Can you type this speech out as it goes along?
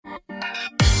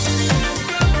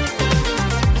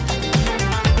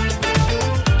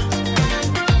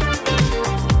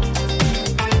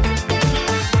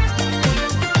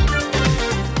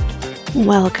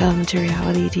Welcome to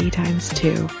Reality Tea Times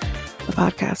 2, the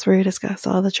podcast where we discuss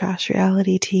all the trash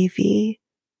reality TV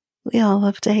we all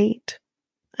love to hate.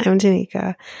 I'm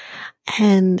Danica,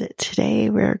 and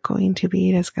today we're going to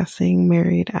be discussing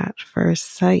Married at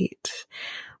First Sight.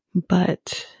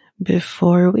 But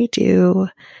before we do,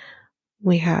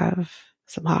 we have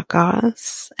some hot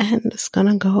goss, and just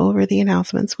gonna go over the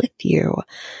announcements with you.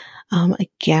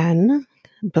 Again,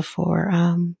 before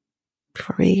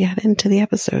we get into the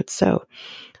episode. So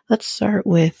let's start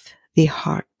with the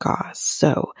hot goss.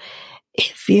 So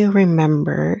if you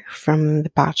remember from the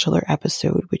Bachelor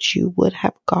episode, which you would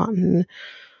have gotten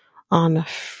on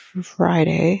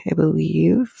Friday, I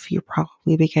believe, you're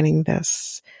probably be getting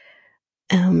this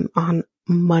on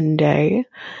Monday.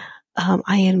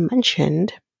 I had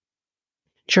mentioned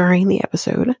during the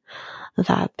episode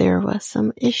that there was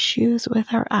some issues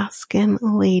with our Askin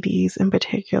ladies in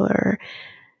particular.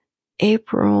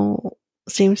 April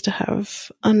seems to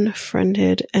have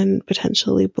unfriended and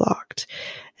potentially blocked,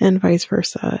 and vice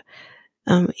versa,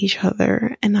 each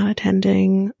other, and not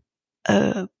attending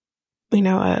a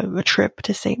trip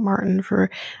to St. Martin for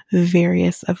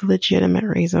various of legitimate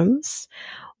reasons.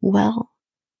 Well,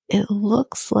 it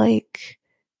looks like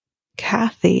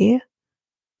Kathy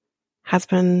has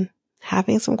been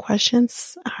having some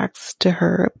questions asked to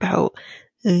her about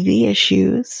the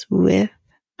issues with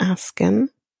Askin,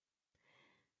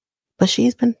 but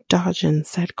she's been dodging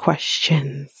said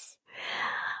questions.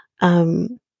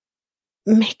 Making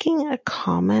a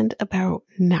comment about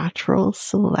natural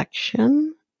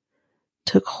selection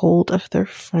took hold of their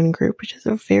friend group, which is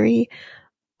a very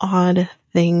odd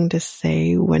thing to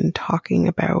say when talking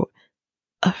about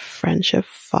a friendship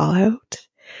fallout.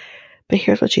 But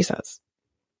here's what she says.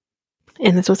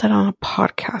 And this was said on a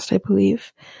podcast, I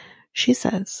believe. She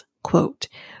says, quote,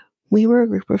 "We were a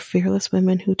group of fearless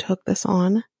women who took this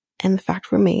on, and the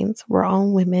fact remains, we're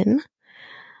all women."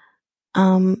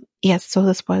 Yes, so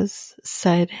this was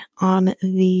said on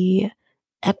the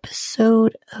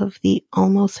episode of the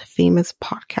Almost Famous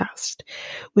podcast,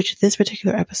 which this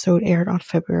particular episode aired on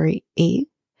February 8th.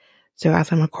 So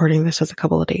as I'm recording this was a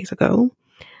couple of days ago.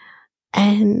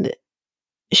 And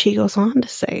she goes on to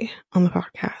say on the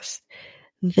podcast,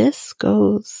 "This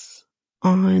goes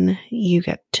on, you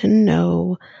get to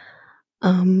know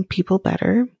people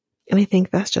better. And I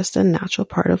think that's just a natural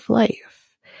part of life.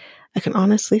 I can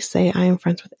honestly say I am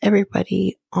friends with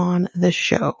everybody on the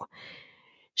show."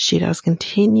 She does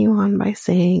continue on by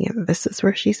saying, and this is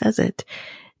where she says it,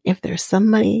 "If there's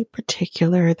somebody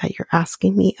particular that you're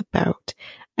asking me about,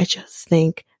 I just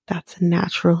think that's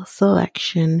natural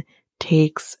selection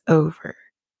takes over."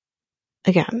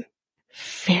 Again,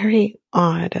 very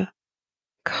odd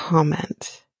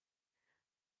comment.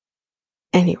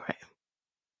 Anyway,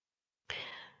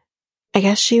 I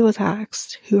guess she was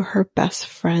asked who her best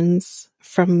friends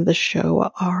from the show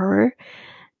are,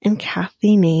 and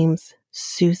Kathy names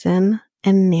Susan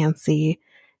and Nancy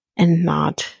and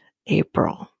not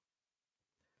April.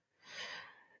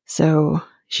 So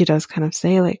she does kind of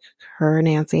say like her,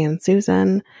 Nancy and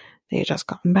Susan, they had just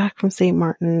gotten back from St.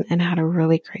 Martin and had a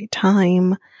really great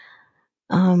time.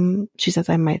 She says,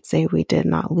 "I might say we did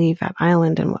not leave that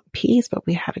island in one piece, but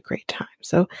we had a great time."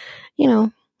 So,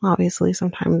 obviously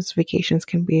sometimes vacations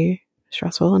can be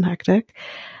stressful and hectic,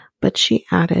 but she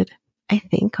added, "I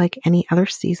think like any other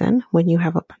season, when you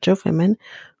have a bunch of women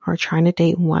who are trying to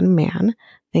date one man,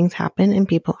 things happen and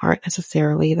people aren't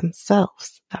necessarily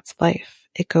themselves. That's life.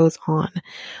 It goes on,"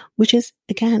 which is,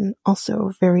 again,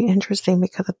 also very interesting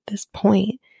because at this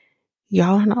point,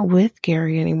 y'all are not with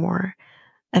Gary anymore.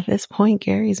 At this point,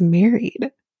 Gary's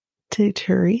married to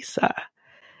Teresa.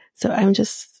 So I'm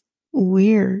just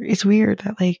weird. It's weird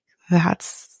that like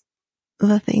that's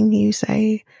the thing you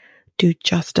say to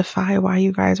justify why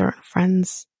you guys aren't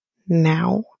friends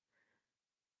now.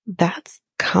 That's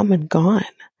come and gone.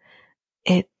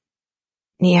 It's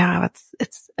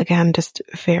again just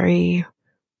very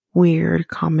weird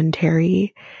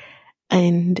commentary,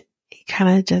 and it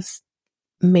kind of just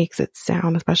makes it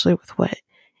sound, especially with what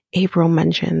April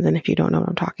mentions. And if you don't know what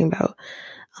I'm talking about,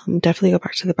 definitely go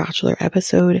back to the Bachelor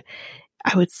episode.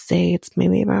 I would say it's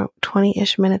maybe about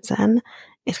 20-ish minutes in.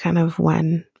 It's kind of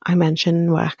when I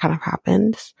mention what kind of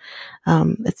happened.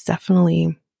 It's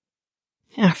definitely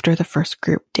after the first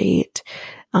group date,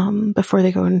 before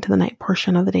they go into the night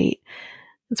portion of the date.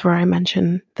 It's where I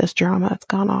mention this drama that's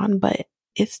gone on, but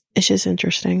it's just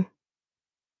interesting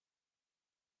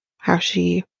how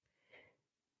she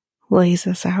lays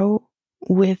this out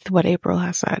with what April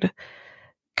has said,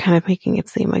 kind of making it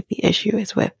seem like the issue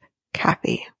is with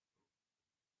Kathy.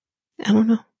 I don't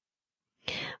know.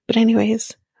 But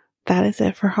anyways, that is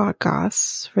it for Hot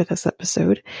Goss for this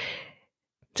episode.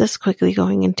 Just quickly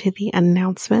going into the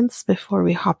announcements before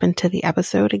we hop into the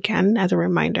episode. Again, as a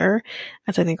reminder,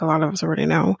 as I think a lot of us already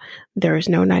know, there is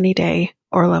no 90-day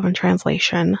or Love in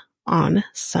Translation on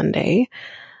Sunday.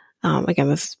 Again,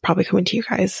 this is probably coming to you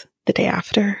guys the day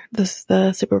after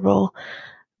the Super Bowl.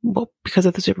 Well, because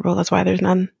of the Super Bowl, that's why there's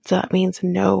none. So that means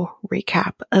no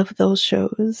recap of those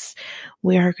shows.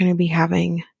 We are going to be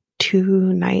having 2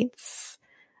 nights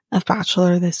of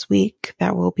Bachelor this week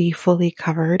that will be fully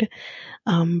covered.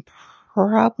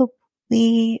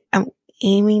 Probably, I'm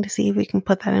aiming to see if we can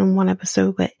put that in one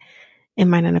episode, but it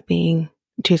might end up being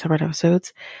 2 separate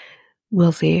episodes.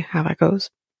 We'll see how that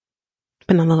goes.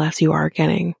 But nonetheless, you are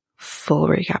getting full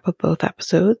recap of both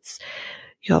episodes.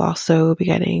 You'll also be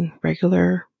getting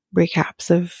regular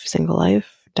recaps of Single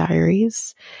Life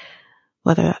Diaries.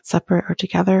 Whether that's separate or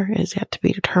together is yet to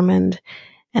be determined.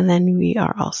 And then we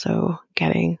are also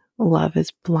getting Love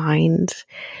is Blind,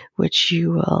 which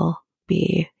you will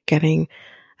be getting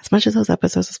as much of those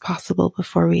episodes as possible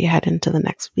before we head into the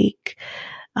next week.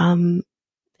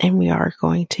 And we are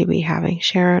going to be having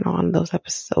Sharon on those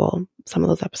episodes, well, some of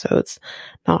those episodes,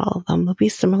 not all of them. Will be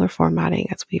similar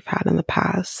formatting as we've had in the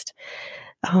past.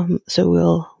 So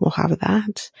we'll have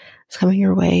that. It's coming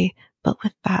your way. But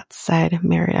with that said,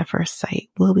 Married at First Sight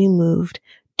will be moved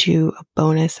to a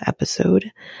bonus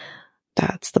episode.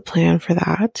 That's the plan for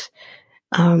that.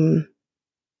 And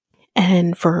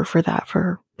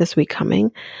for this week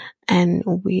coming, and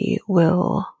we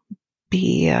will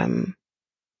be,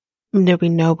 there'll be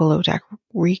no Below Deck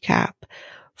recap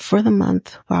for the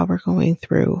month while we're going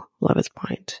through Love is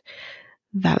Blind.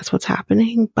 That is what's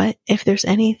happening. But if there's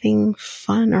anything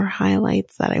fun or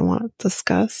highlights that I want to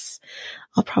discuss,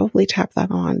 I'll probably tap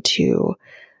that on to,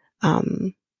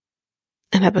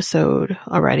 an episode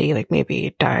already, like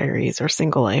maybe Diaries or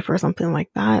Single Life or something like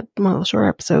that. One of the short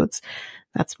episodes.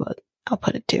 That's what I'll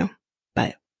put it to.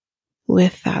 But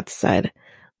with that said,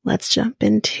 let's jump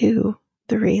into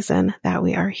the reason that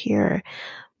we are here.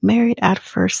 Married at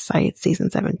First Sight,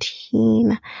 season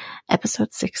 17,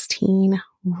 episode 16,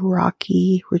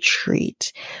 Rocky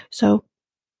Retreat. So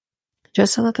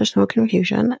just so that there's no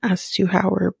confusion as to how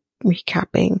we're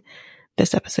recapping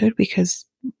this episode, because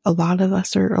a lot of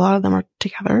them are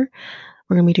together.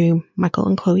 We're going to be doing Michael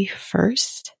and Chloe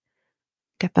first.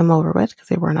 Get them over with because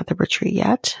they weren't at the retreat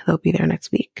yet. They'll be there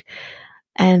next week.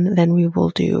 And then we will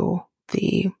do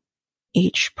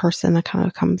each person that kind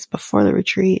of comes before the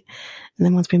retreat. And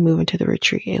then once we move into the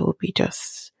retreat, it will be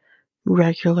just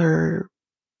regular,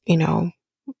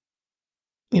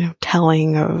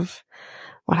 telling of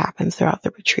what happens throughout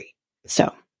the retreat.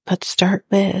 So let's start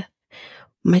with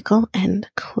Michael and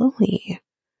Chloe.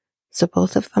 So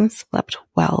both of them slept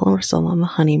well. We're still on the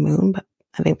honeymoon, but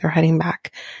I think they're heading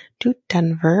back to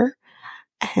Denver.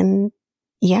 And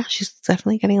yeah, she's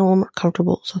definitely getting a little more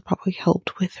comfortable, so it probably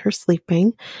helped with her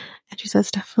sleeping. And she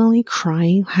says definitely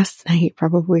crying last night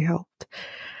probably helped.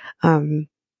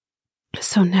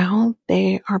 So now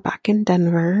they are back in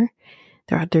Denver.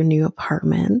 They're at their new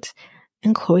apartment,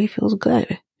 and Chloe feels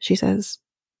good. She says,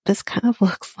 this kind of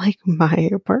looks like my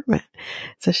apartment.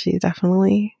 So she's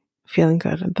definitely feeling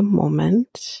good at the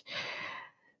moment.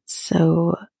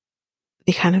 So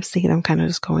you kind of see them kind of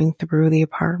just going through the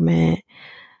apartment,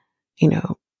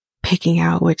 picking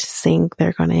out which sink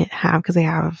they're going to have, because they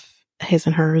have his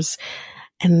and hers,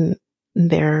 and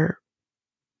they're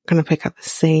going to pick up the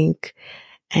sink.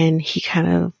 And he kind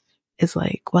of is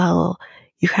like, well,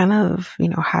 you kind of,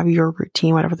 have your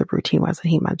routine, whatever the routine was that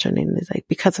he mentioned. And he's like,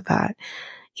 because of that,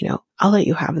 I'll let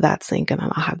you have that sink and then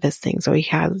I'll have this thing. So he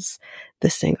has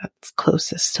this thing that's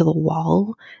closest to the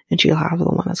wall, and she'll have the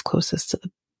one that's closest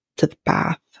to the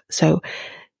bath. So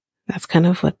that's kind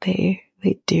of what they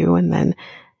do. And then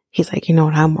he's like,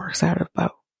 what I'm more excited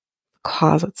about?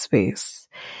 Closet space.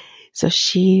 So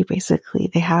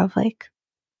they have like,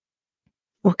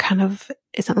 what kind of,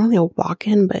 it's not really a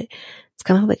walk-in, but it's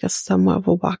kind of like a somewhat of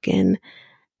a walk-in.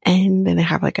 And then they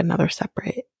have like another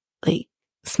separate, like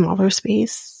smaller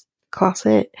space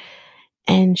closet.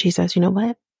 And she says, you know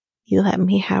what? You let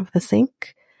me have the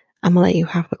sink. I'm gonna let you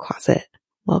have the closet.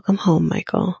 Welcome home,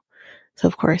 Michael. So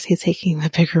of course he's taking the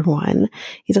bigger one.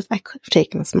 He says, I could have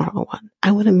taken the smaller one.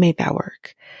 I would have made that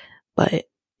work. But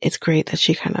it's great that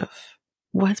she kind of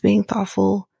was being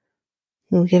thoughtful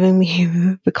and giving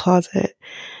me the closet.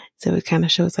 So it kind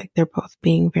of shows like they're both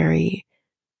being very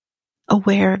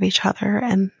aware of each other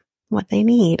and what they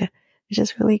need, which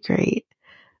is really great.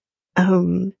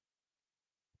 So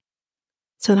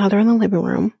now they're in the living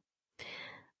room,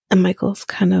 and Michael's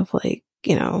kind of like,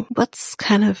 what's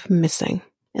kind of missing?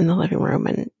 in the living room,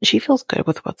 and she feels good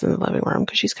with what's in the living room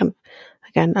because she's kind of,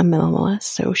 again, a minimalist,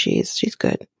 so she's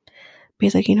good. But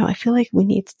he's like, I feel like we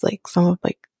need like some of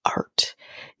like art.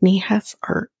 And he has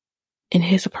art in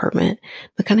his apartment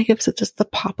that kind of gives it just the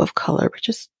pop of color, which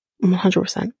is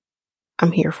 100%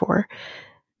 I'm here for.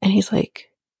 And he's like,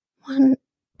 one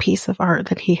piece of art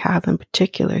that he has in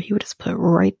particular, he would just put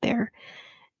right there.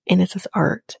 And it's this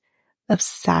art of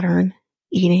Saturn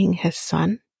eating his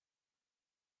son.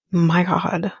 My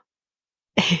God.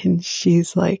 And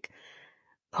she's like,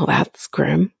 oh, that's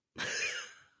grim.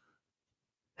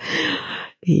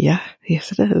 Yeah,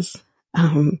 yes, it is.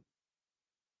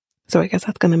 So I guess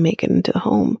that's going to make it into the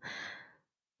home.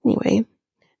 Anyway,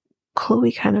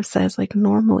 Chloe kind of says like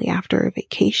normally after a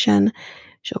vacation,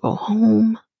 she'll go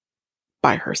home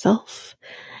by herself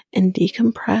and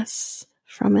decompress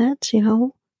from it,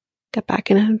 get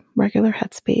back in a regular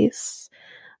headspace.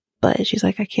 But she's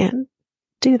like, I can't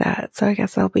do that. So I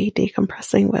guess I'll be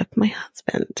decompressing with my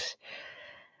husband.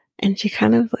 And she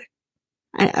kind of like,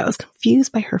 I was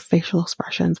confused by her facial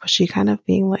expressions, but she kind of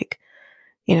being like,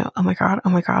 oh my God,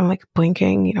 I'm like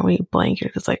blinking, when you blink, you're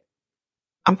just like,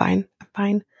 I'm fine.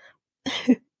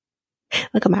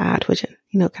 Like a mad twitching,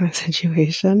 kind of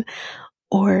situation.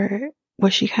 Or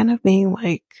was she kind of being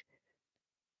like,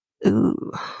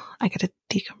 ooh, I gotta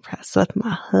decompress with my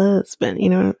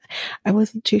husband, I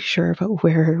wasn't too sure about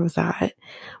where it was at,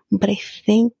 but I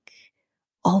think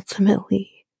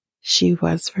ultimately she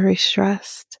was very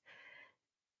stressed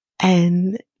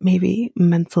and maybe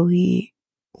mentally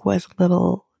was a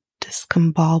little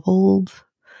discombobbled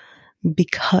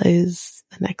because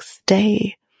the next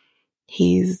day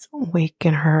he's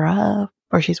waking her up,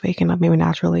 or she's waking up maybe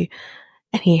naturally,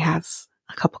 and he has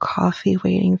a cup of coffee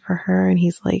waiting for her, and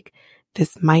he's like,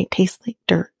 this might taste like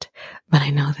dirt, but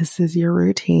I know this is your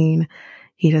routine.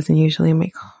 He doesn't usually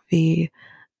make coffee,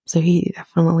 so he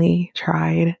definitely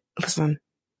tried. Listen,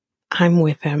 I'm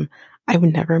with him. I've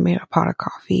never made a pot of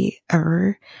coffee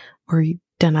ever, or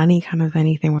done any kind of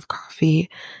anything with coffee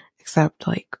except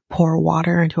like pour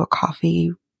water into a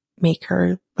coffee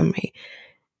maker when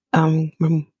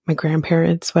my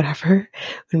grandparents, whatever,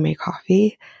 would make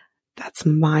coffee. That's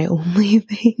my only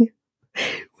thing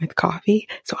with coffee.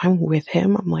 So I'm with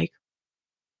him. I'm like,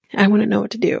 I want to know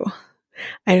what to do.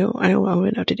 I don't want to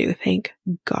know what to do. Thank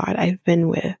God I've been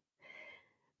with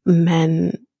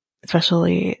men,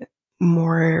 especially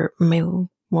more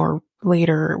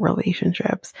later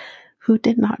relationships, who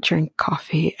did not drink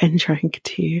coffee and drank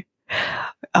tea.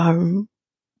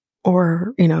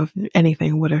 Or, if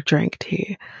anything, would have drank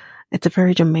tea. It's a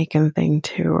very Jamaican thing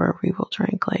too, where we will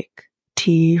drink like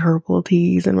tea, herbal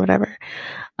teas and whatever.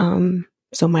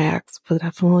 So my ex would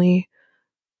definitely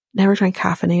never drank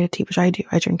caffeinated tea, which I do.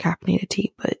 I drink caffeinated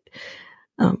tea, but,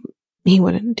 he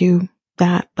wouldn't do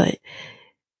that. But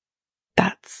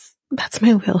that's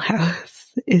my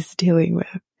wheelhouse, is dealing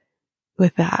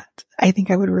with that. I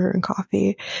think I would ruin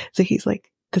coffee. So he's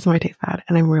like, this might taste bad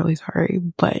and I'm really sorry,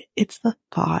 but it's the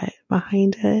thought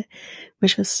behind it,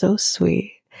 which is so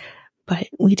sweet. But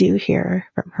we do hear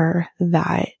from her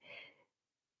that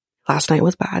last night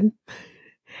was bad.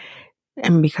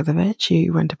 And because of it, she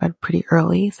went to bed pretty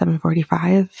early,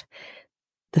 7:45.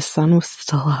 The sun was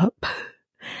still up.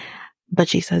 But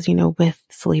she says, with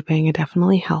sleeping, it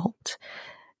definitely helped.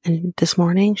 And this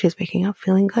morning, she's waking up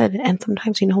feeling good. And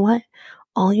sometimes, you know what?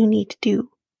 All you need to do when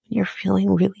you're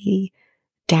feeling really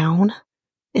down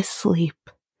is sleep.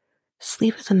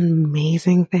 Sleep is an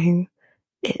amazing thing.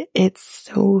 It's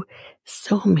so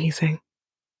amazing.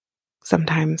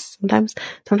 Sometimes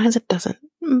it doesn't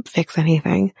fix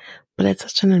anything, but it's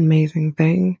such an amazing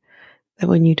thing that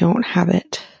when you don't have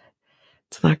it,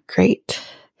 it's not great.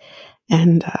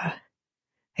 And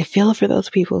I feel for those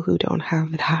people who don't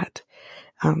have that.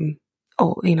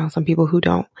 Some people who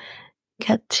don't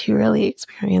get to really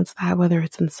experience that, whether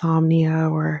it's insomnia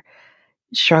or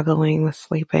struggling with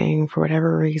sleeping for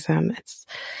whatever reason.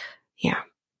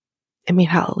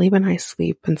 Hell, even I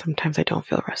sleep and sometimes I don't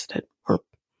feel rested, or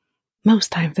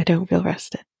most times I don't feel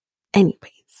rested.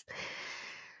 Anyways,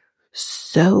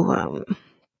 so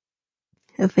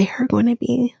they are going to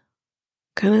be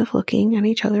kind of looking at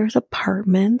each other's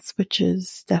apartments, which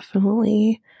is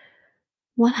definitely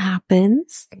what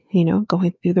happens,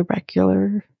 going through the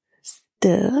regular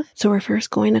stuff. So we're first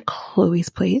going to Chloe's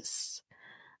place,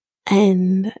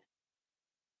 and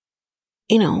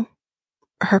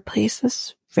her place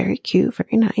is very cute,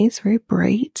 very nice, very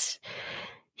bright.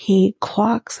 He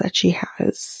clocks that she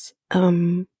has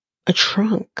a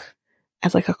trunk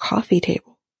as like a coffee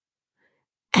table,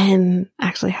 and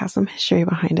actually has some history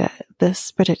behind it.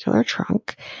 This particular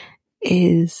trunk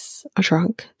is a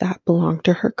trunk that belonged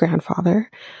to her grandfather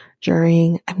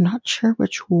during, I'm not sure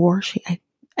which war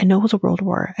I know it was a world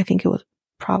war. I think it was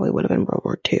probably would have been World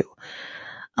War II.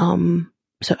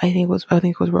 So I think it was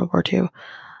World War II.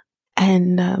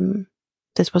 And,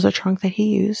 this was a trunk that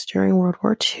he used during World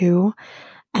War II,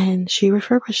 and she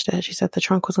refurbished it. She said the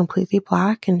trunk was completely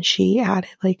black, and she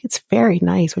added, like, it's very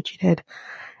nice what she did.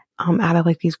 Added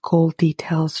like these gold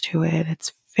details to it.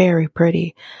 It's very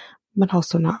pretty, but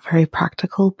also not very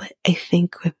practical. But I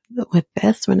think with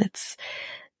this, when it's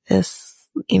this,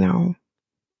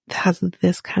 has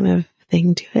this kind of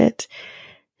thing to it,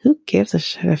 who gives a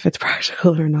shit if it's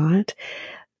practical or not?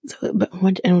 So,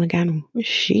 and again,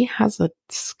 she has a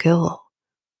skill.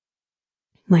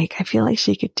 Like, I feel like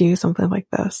she could do something like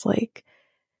this, like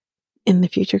in the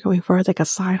future going forward, like a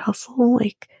side hustle.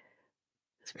 Like,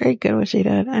 it's very good what she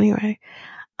did. Anyway,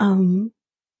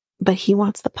 but he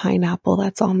wants the pineapple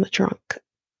that's on the trunk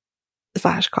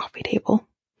 / coffee table.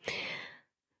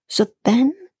 So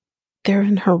then they're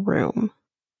in her room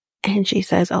and she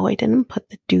says, "Oh, I didn't put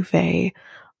the duvet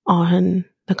on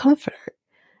the comforter."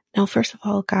 Now, first of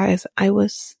all, guys, I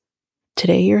was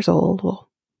today years old. Well,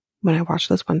 when I watched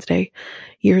this Wednesday,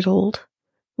 years old.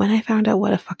 When I found out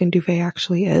what a fucking duvet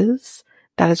actually is,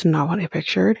 that is not what I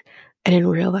pictured. I didn't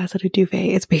realize that a duvet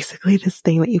is basically this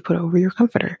thing that you put over your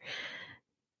comforter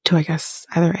to, I guess,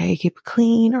 either A, keep it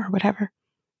clean or whatever.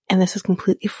 And this is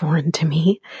completely foreign to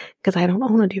me because I don't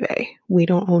own a duvet. We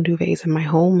don't own duvets in my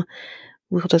home.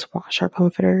 We'll just wash our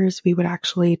comforters. We would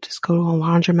actually just go to a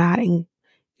laundromat and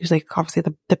use, like, obviously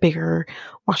the bigger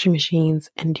washing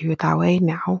machines and do it that way.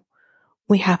 Now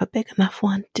we have a big enough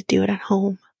one to do it at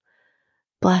home.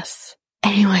 Bless.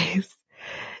 Anyways,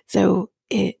 so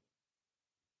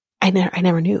I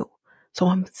never knew. So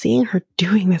I'm seeing her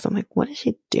doing this. I'm like, what is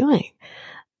she doing?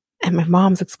 And my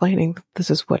mom's explaining, this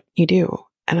is what you do.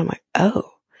 And I'm like,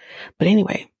 oh. But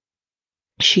anyway,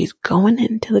 she's going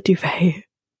into the duvet,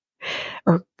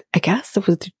 or I guess it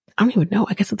was, I don't even know.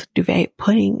 I guess it's the duvet,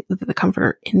 putting the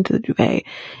comforter into the duvet.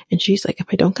 And she's like, if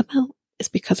I don't come out, it's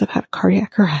because I've had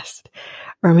cardiac arrest,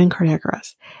 or I'm in cardiac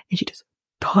arrest. And she just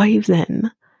dives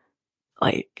in,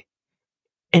 like,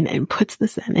 and puts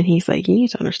this in. And he's like, you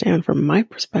need to understand from my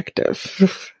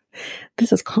perspective,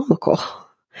 this is comical.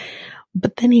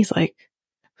 But then he's like,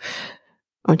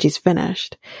 when she's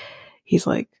finished, he's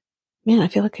like, man, I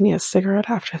feel like I need a cigarette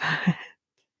after that.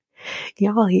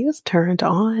 Y'all, he was turned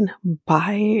on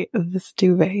by this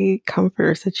duvet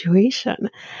comforter situation.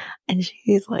 And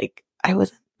she's like, I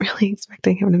wasn't really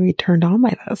expecting him to be turned on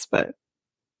by this, but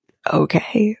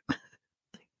okay.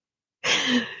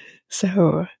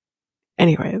 So,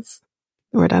 anyways,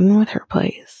 we're done with her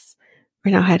place.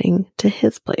 We're now heading to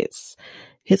his place.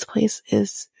 His place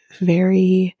is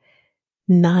very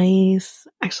nice,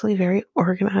 actually very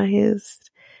organized.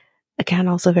 Again,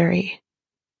 also very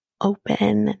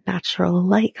open, natural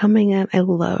light coming in. I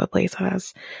love a place that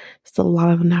has just a lot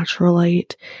of natural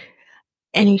light.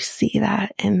 And you see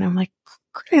that, and I'm like,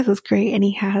 this is great. And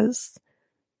he has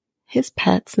his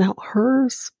pets. Now,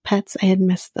 hers pets, I had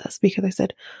missed this because I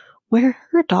said, where are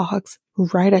her dogs?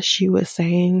 Right as she was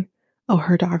saying, oh,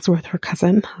 her dog's with her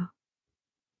cousin.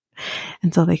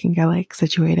 And so they can get, like,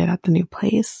 situated at the new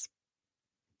place.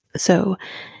 So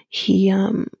he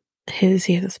has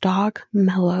this dog,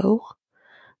 Mellow,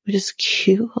 which is a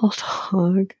cute little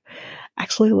dog.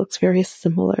 Actually looks very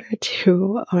similar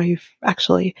to,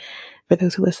 for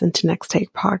those who listen to Next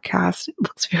Take podcast, it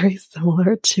looks very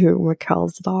similar to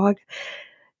Raquel's dog.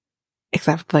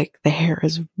 Except, like, the hair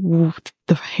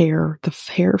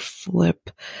flip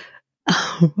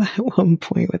at one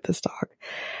point with this dog.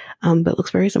 But it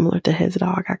looks very similar to his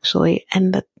dog, actually.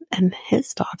 And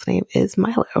his dog's name is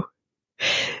Milo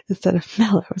instead of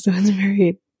Mellow. So it's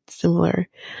very similar.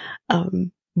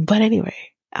 But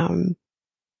anyway,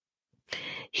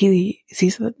 he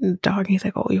sees the dog and he's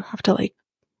like, oh, you have to, like,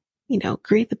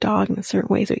 greet the dog in a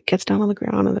certain way. So he gets down on the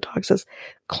ground and the dog says,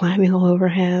 climbing all over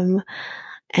him.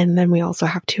 And then we also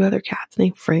have two other cats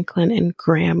named Franklin and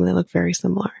Graham. And they look very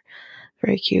similar.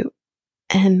 Very cute.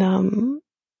 And,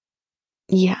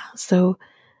 yeah, so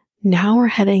now we're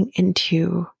heading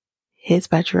into his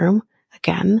bedroom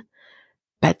again.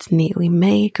 Bed's neatly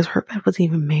made because her bed wasn't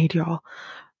even made, y'all.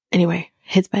 Anyway,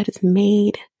 his bed is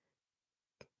made,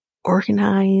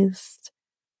 organized,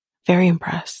 very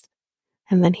impressed.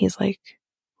 And then he's like,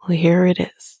 well, here it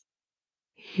is.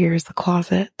 Here's the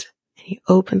closet. And he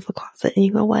opens the closet, and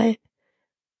you know what?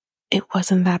 It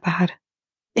wasn't that bad.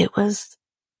 It was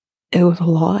a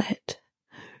lot.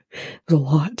 It was a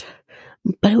lot.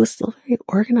 But it was still very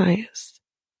organized.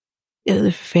 It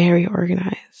was very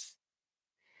organized.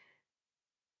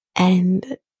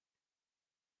 And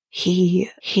he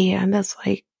ended up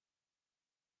like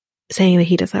saying that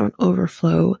he does have an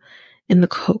overflow in the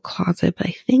coat closet, but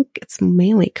I think it's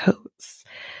mainly coats.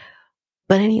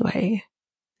 But anyway,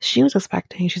 she was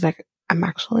expecting, she's like, I'm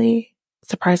actually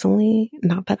surprisingly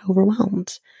not that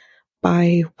overwhelmed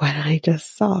by what I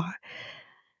just saw.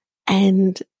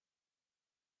 And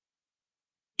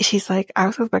she's like, I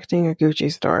was expecting a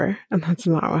Gucci store, and that's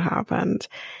not what happened.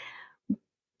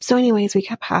 So anyways, we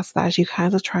get past that. She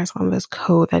kind of tries on this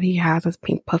coat that he has, this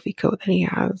pink puffy coat that he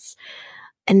has.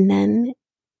 And then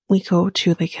we go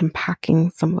to like him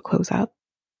packing some of the clothes up.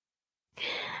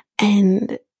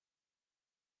 And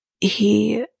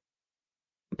he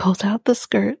pulls out the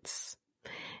skirts.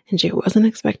 And she wasn't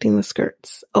expecting the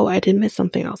skirts. Oh, I did miss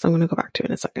something else I'm going to go back to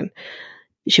in a second.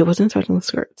 She wasn't expecting the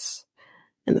skirts.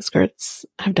 And the skirts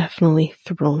have definitely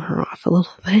thrown her off a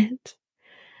little bit.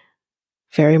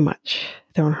 Very much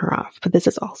thrown her off. But this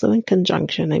is also in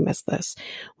conjunction, I missed this,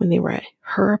 when they were at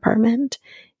her apartment,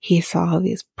 he saw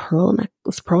this pearl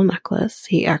necklace.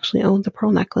 He actually owns a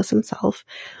pearl necklace himself,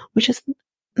 which is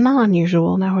not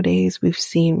unusual nowadays. We've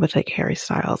seen with like Harry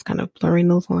Styles kind of blurring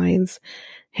those lines,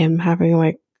 him having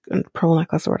like a pearl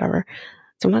necklace or whatever.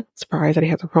 So I'm not surprised that he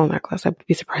has a pearl necklace. I'd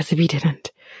be surprised if he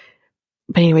didn't.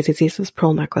 But anyways, he sees this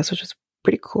pearl necklace, which is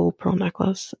pretty cool pearl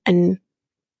necklace. And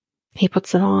he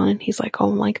puts it on and he's like, oh,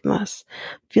 I'm liking this.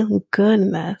 I'm feeling good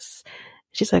in this.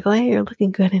 She's like, oh, yeah, you're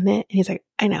looking good in it. And he's like,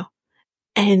 I know.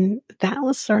 And that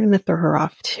was starting to throw her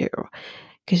off too.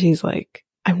 Cause she's like,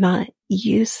 I'm not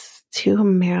used to a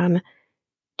man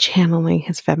channeling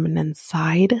his feminine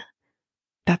side.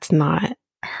 That's not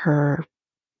her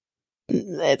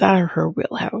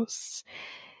wheelhouse.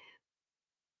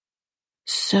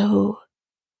 So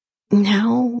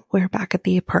now we're back at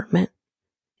the apartment.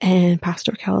 And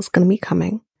Pastor Cal is going to be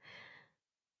coming.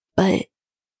 But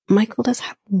Michael does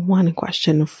have one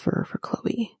question for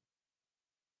Chloe.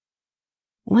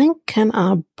 When can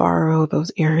I borrow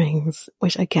those earrings?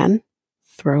 Which again,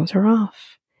 throws her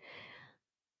off.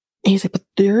 And he's like, but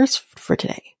there's for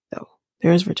today, though.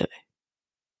 There is for today.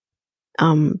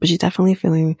 But she's definitely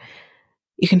feeling,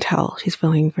 you can tell she's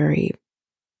feeling very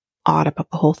odd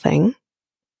about the whole thing.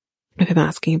 With him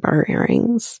asking about her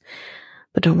earrings.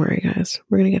 But don't worry, guys.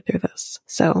 We're going to get through this.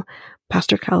 So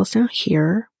Pastor Cal is now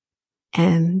here.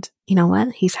 And you know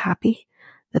what? He's happy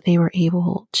that they were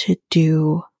able to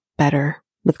do better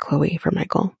with Chloe for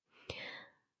Michael.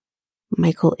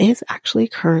 Michael is actually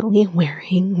currently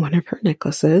wearing one of her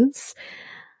necklaces.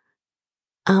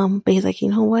 But he's like, you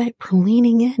know what? We're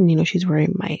leaning in. She's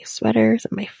wearing my sweaters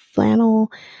and my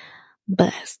flannel.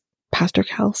 But as Pastor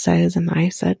Cal says, and I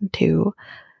said too,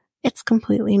 it's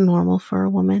completely normal for a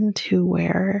woman to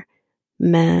wear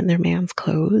their man's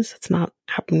clothes. It's not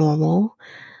abnormal.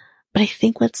 But I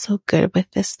think what's so good with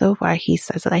this though, why he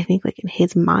says it, I think like in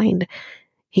his mind,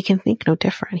 he can think no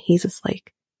different. He's just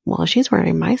like, well, she's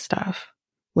wearing my stuff,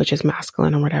 which is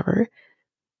masculine or whatever.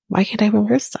 Why can't I wear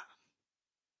her stuff?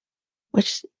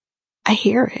 Which I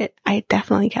hear it. I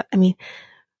definitely get,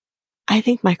 I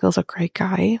think Michael's a great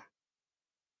guy.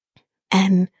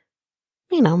 And,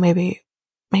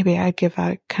 maybe I'd give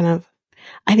that kind of,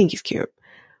 I think he's cute.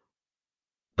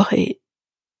 But it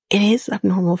is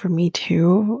abnormal for me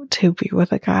too, to be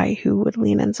with a guy who would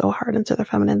lean in so hard into the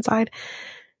feminine side.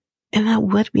 And that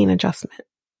would be an adjustment,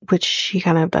 which she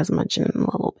kind of does mention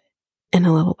in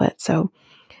a little bit. So,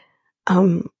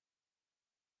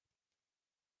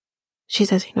 she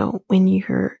says, I'm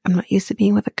not used to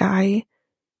being with a guy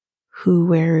who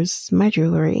wears my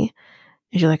jewelry.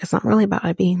 And she's like, it's not really about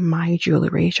it being my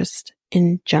jewelry, it's just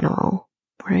in general,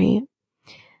 right?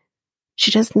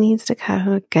 She just needs to kind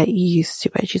of get used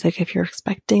to it. She's like, if you're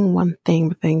expecting one thing,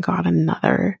 but then got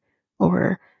another,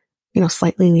 or,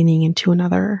 slightly leaning into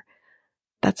another,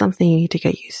 that's something you need to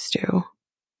get used to,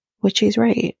 which she's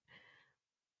right.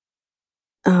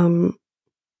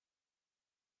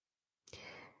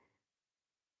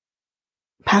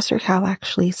 Pastor Cal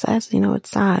actually says, it's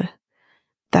sad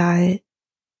that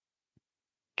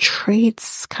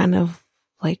traits kind of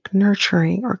like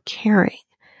nurturing or caring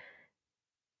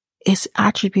is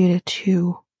attributed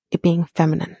to it being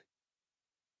feminine.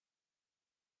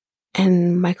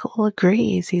 And Michael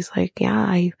agrees. He's like, yeah,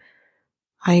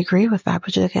 I agree with that.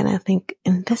 But again, I think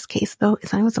in this case, though,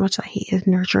 it's not even so much that he is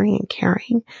nurturing and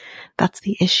caring. That's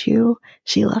the issue.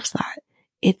 She loves that.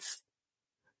 It's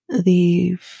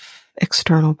the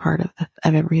external part of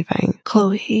everything.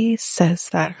 Chloe says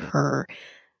that her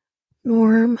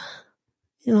normal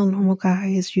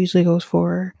guys usually goes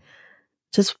for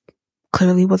just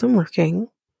clearly wasn't working.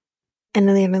 And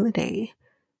at the end of the day,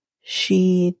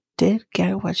 she did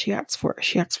get what she asked for.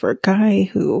 She asked for a guy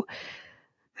who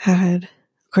had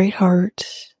great heart,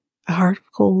 a heart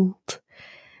of gold,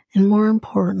 and more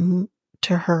important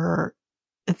to her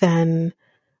than,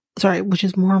 which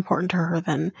is more important to her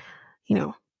than,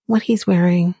 what he's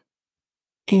wearing,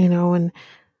 and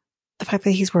the fact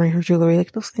that he's wearing her jewelry,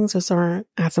 like those things just aren't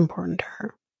as important to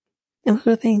her. And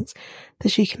those are things that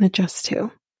she can adjust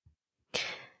to.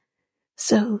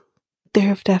 So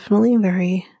they're definitely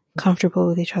very comfortable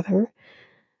with each other.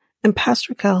 And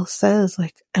Pastor Cal says,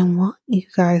 like, I want you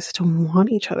guys to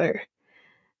want each other.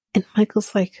 And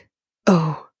Michael's like,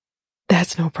 oh,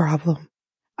 that's no problem.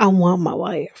 I want my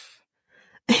wife.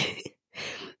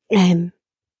 and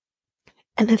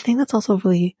the thing that's also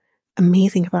really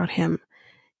amazing about him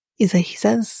is that he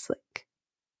says, like,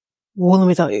 well, let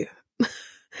me tell you,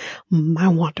 I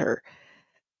want her.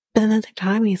 But then at the same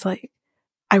time, he's like,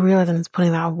 I realize I'm just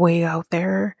putting that way out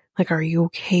there. Like, are you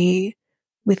okay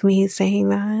with me saying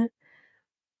that?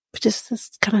 But just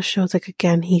this kind of shows, like,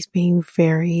 again, he's being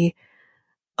very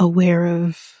aware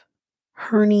of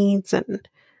her needs and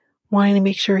wanting to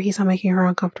make sure he's not making her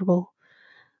uncomfortable.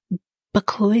 But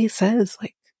Chloe says,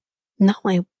 like, no,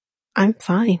 like, I'm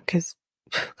fine, because,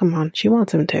 come on, she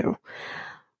wants him too.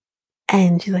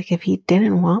 And she's like, if he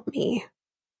didn't want me,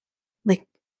 like,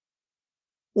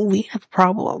 we have a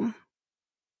problem.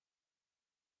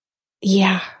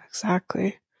 Yeah,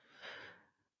 exactly.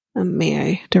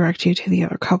 May I direct you to the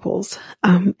other couples?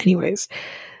 Anyways,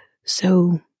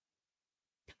 so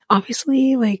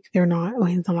obviously, like, they're not, well,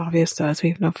 it's not obvious to us, we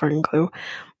have no freaking clue.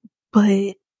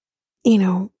 But,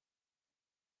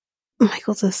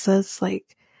 Michael just says,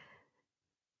 like,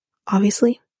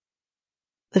 obviously,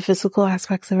 the physical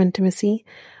aspects of intimacy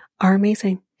are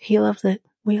amazing. He loves it.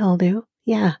 We all do.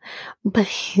 Yeah. But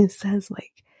he says,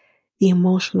 like, the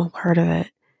emotional part of it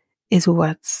is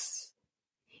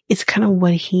it's kind of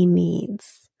what he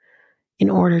needs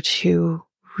in order to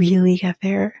really get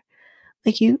there.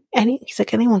 Like, he's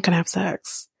like, anyone can have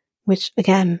sex, which,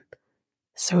 again,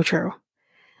 so true.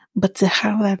 But to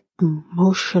have that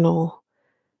emotional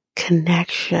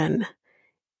connection,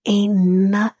 ain't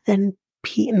nothing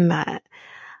beating that.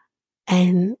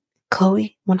 And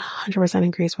Chloe 100%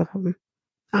 agrees with him.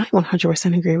 I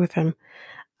 100% agree with him.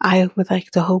 I would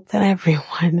like to hope that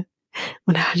everyone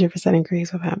 100%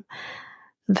 agrees with him.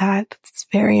 That's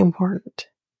very important.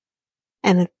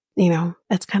 And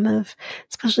it's kind of,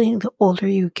 especially the older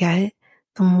you get,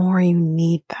 the more you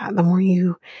need that,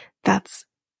 that's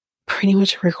pretty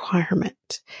much a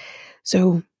requirement.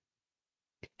 So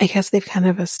I guess they've kind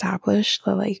of established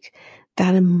that, like,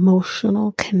 that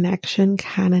emotional connection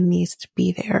kind of needs to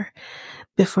be there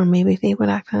before maybe they would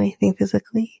act on anything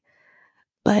physically.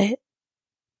 But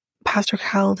Pastor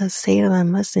Cal does say to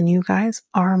them, listen, you guys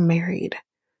are married.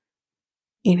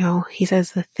 He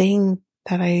says the thing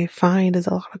that I find is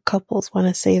a lot of couples want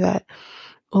to say that,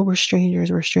 oh, we're strangers.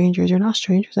 You're not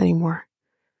strangers anymore.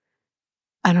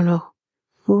 I don't know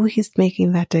who he's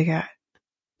making that dig at,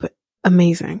 but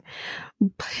amazing.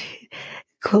 But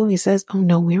Chloe says, oh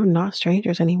no, we're not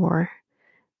strangers anymore.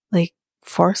 Like,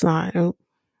 of course not. Oh,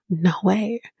 no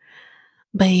way.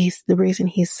 But the reason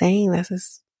he's saying this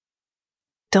is,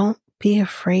 don't be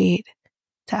afraid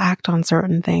to act on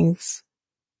certain things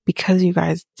because you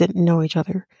guys didn't know each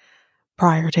other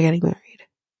prior to getting married.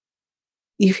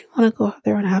 If you want to go out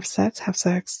there and have sex, have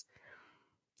sex.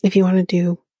 If you want to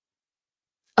do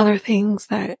other things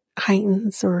that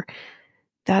heightens or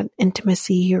that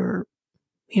intimacy or,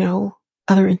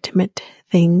 other intimate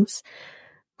things,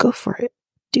 go for it.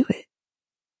 Do it.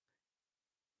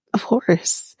 Of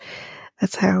course.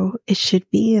 That's how it should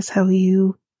be. Is how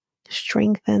you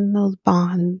strengthen those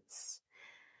bonds.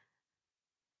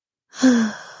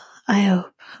 I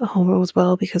hope all goes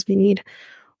well, because we need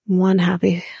one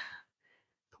happy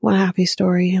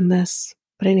story in this.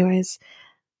 But anyways,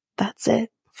 that's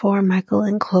it for Michael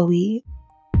and Chloe.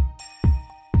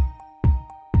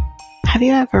 Have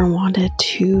you ever wanted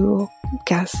to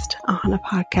guest on a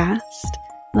podcast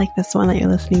like this one that you're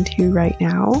listening to right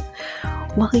now?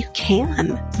 Well, you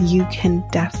can. You can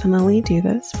definitely do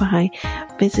this by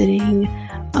visiting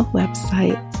a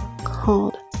website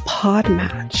called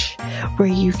Podmatch, where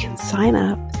you can sign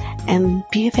up and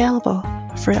be available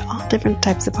for all different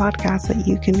types of podcasts that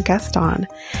you can guest on.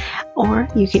 Or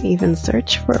you can even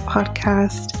search for a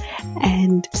podcast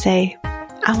and say,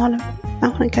 I want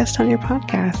to guest on your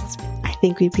podcast. I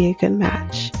think we'd be a good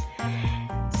match.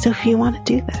 So if you want to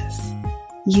do this,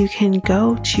 you can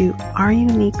go to our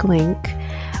unique link,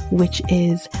 which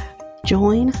is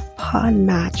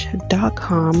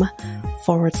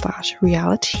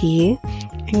joinpodmatch.com/reality,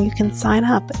 and you can sign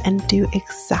up and do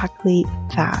exactly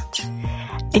that.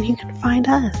 And you can find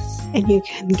us and you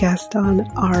can guest on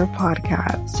our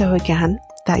podcast. So again,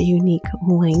 That unique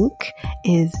link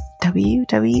is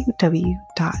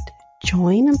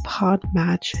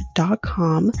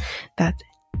www.joinpodmatch.com. That's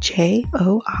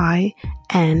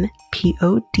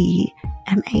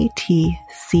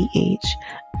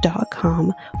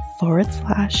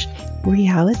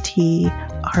joinpodmatch.com/reality,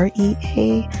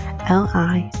 REALITEA,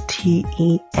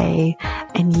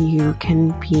 and you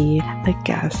can be a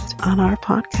guest on our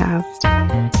podcast.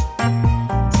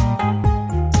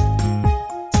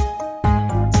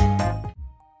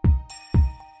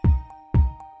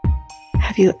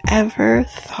 Have you ever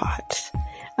thought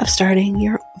of starting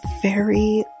your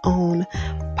very own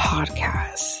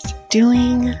podcast?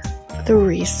 Doing the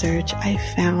research, I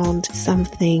found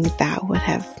something that would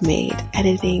have made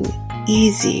editing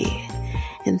easy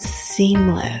and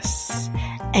seamless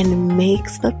and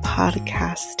makes the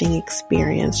podcasting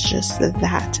experience just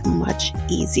that much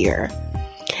easier.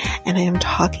 And I am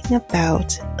talking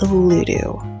about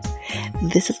Ludo.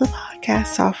 This is a podcast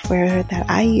software that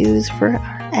I use for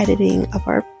our editing of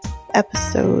our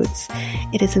episodes.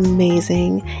 It is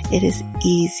amazing. It is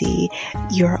easy.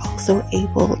 You're also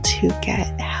able to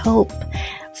get help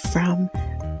from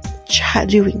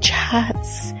doing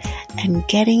chats and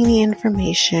getting the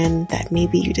information that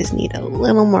maybe you just need a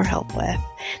little more help with.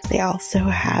 They also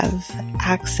have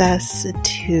access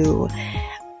to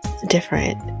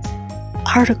different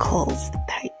articles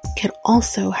that can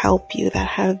also help you that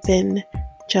have been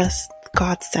just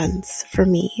godsends for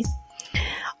me.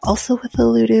 Also with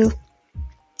Ludo,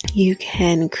 you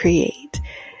can create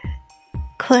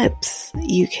clips.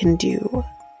 You can do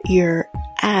your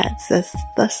ads,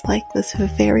 that's like this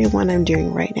very one I'm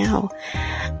doing right now.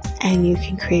 And you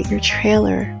can create your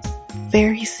trailer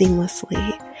very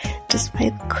seamlessly just by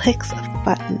clicks of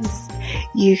buttons.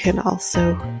 You can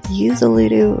also use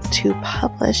Ludo to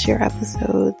publish your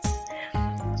episodes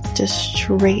just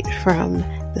straight from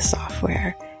the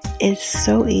software. It's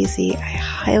so easy. I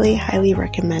highly, highly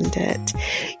recommend it.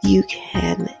 You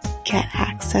can get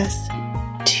access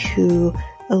to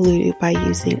Ludo by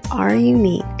using our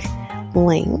unique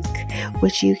link,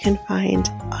 which you can find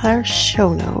on our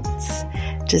show notes,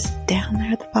 just down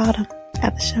there at the bottom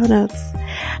at the show notes.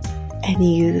 And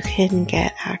you can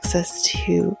get access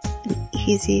to an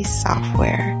easy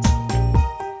software.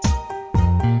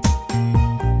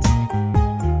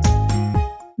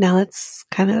 Now let's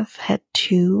kind of head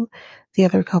to the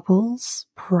other couples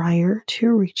prior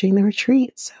to reaching the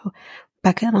retreat. So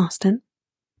Becca and Austin,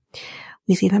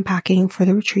 we see them packing for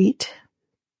the retreat.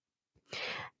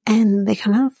 And they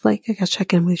kind of like, I guess,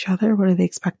 check in with each other. What are they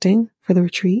expecting for the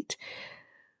retreat?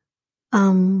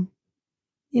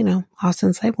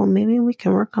 Austin's like, well, maybe we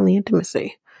can work on the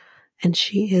intimacy. And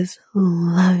she is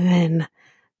loving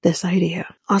this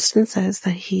idea. Austin says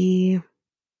that he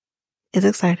is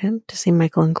excited to see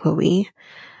Michael and Chloe.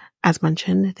 As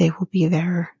mentioned, they will be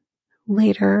there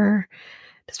later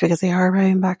just because they are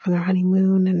arriving back from their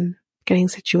honeymoon and getting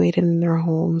situated in their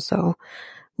home. So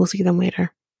we'll see them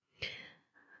later.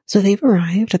 So they've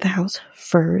arrived at the house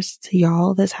first.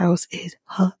 Y'all, this house is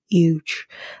huge.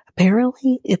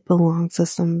 Apparently it belongs to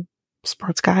some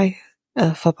sports guy,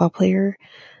 a football player.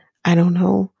 I don't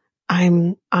know. I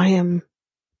am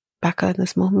Becca in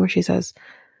this moment where she says,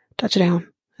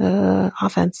 touchdown,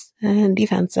 offense and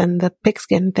defense and the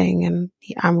pigskin thing. And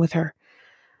I'm with her.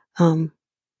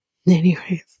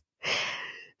 Anyways,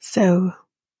 so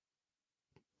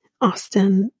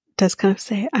Austin does kind of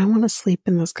say, I want to sleep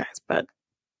in this guy's bed.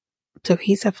 So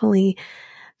he's definitely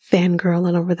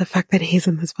fangirling over the fact that he's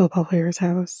in this football player's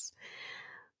house.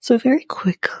 So very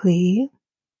quickly,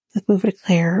 let's move to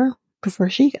Claire before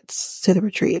she gets to the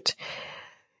retreat.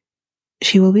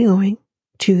 She will be going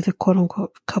to the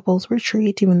quote-unquote couples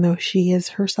retreat, even though she is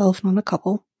herself not a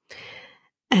couple.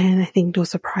 And I think no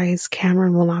surprise,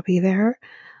 Cameron will not be there.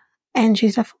 And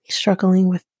she's definitely struggling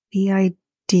with the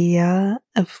idea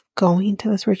of going to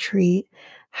this retreat,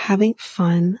 having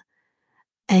fun,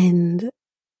 and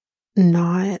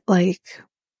not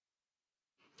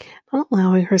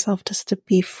allowing herself just to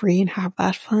be free and have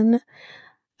that fun.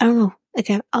 I don't know.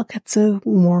 Again, I'll get to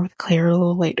more with Claire a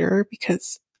little later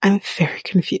because I'm very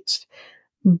confused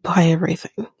by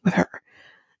everything with her.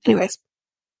 Anyways,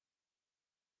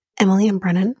 Emily and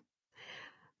Brennan,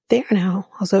 they are now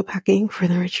also packing for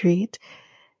the retreat.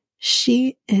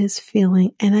 She is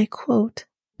feeling, and I quote,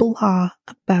 blah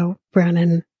about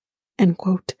Brennan, end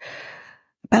quote,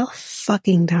 about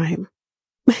fucking time.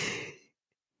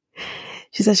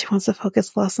 She says she wants to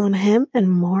focus less on him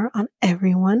and more on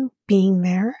everyone being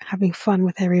there, having fun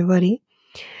with everybody.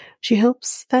 She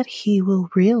hopes that he will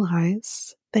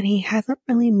realize that he hasn't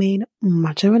really made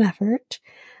much of an effort,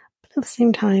 but at the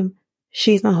same time,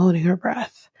 she's not holding her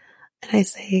breath. And I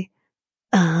say,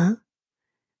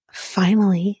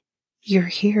 finally, you're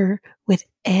here with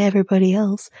everybody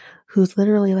else who's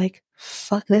literally like,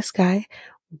 fuck this guy.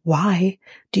 Why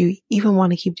do you even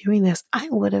want to keep doing this?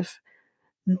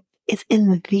 It's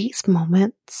in these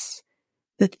moments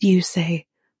that you say,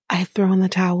 I throw in the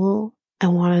towel. I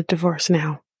want a divorce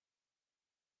now.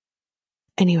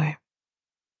 Anyway,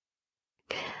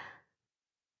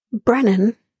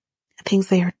 Brennan thinks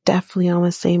they are definitely on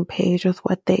the same page with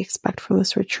what they expect from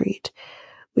this retreat,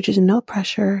 which is no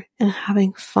pressure and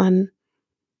having fun.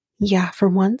 Yeah, for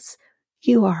once,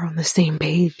 you are on the same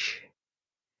page.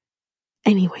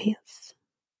 Anyways,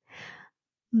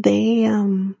 they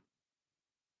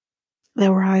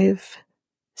arrive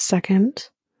second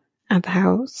at the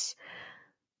house.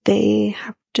 They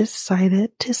have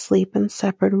decided to sleep in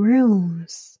separate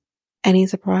rooms. Any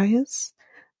surprise?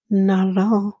 Not at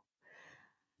all.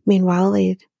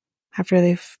 Meanwhile, after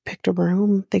they've picked a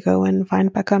room, they go and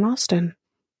find Becca and Austin.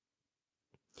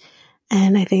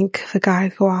 And I think the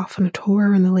guys go off on a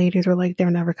tour and the ladies are like,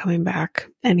 they're never coming back.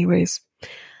 Anyways,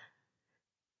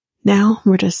 now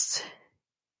we're just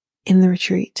in the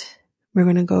retreat. We're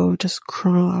going to go just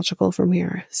chronological from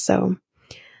here. So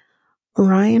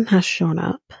Ryan has shown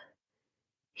up.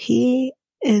 He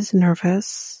is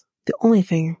nervous. The only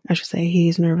thing I should say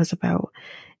he's nervous about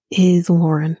is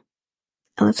Lauren.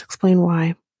 And let's explain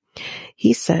why.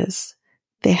 He says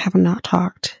they have not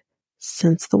talked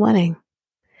since the wedding.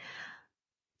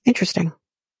 Interesting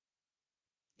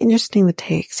the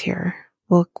takes here.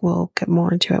 We'll get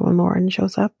more into it when Lauren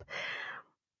shows up.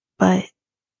 But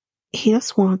he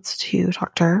just wants to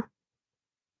talk to her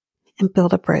and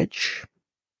build a bridge.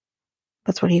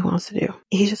 That's what he wants to do.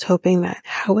 He's just hoping that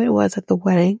how it was at the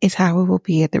wedding is how it will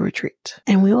be at the retreat.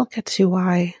 And we will get to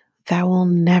why that will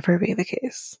never be the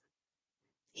case.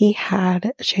 He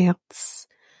had a chance.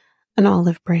 An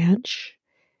olive branch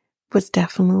was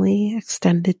definitely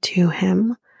extended to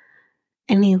him.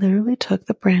 And he literally took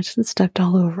the branch and stepped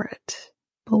all over it.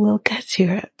 But we'll get to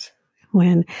it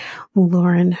when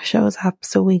Lauren shows up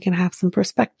so we can have some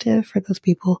perspective for those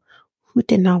people who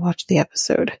did not watch the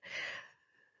episode.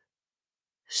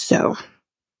 So,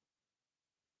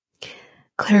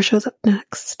 Claire shows up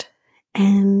next.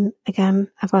 And again,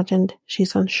 as mentioned,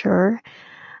 she's unsure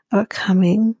about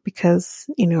coming because,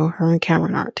 her and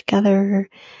Cameron aren't together.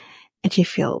 And she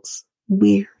feels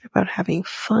weird about having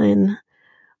fun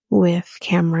with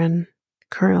Cameron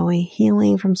currently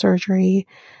healing from surgery.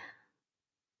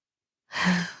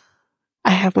 I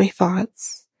have my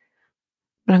thoughts,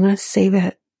 but I'm going to save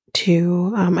it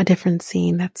to a different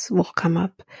scene that will come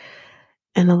up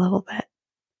in a little bit.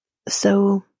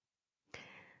 So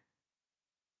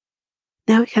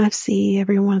now we kind of see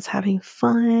everyone's having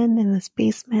fun in this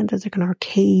basement. There's like an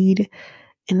arcade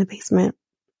in the basement.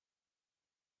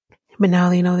 But now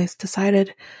they've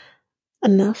decided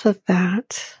enough of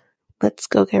that. Let's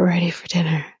go get ready for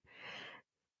dinner.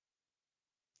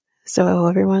 So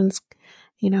everyone's,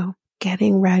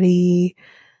 getting ready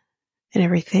and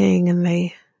everything. And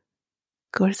they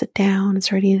go to sit down and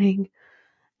start eating.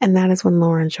 And that is when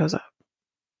Lauren shows up.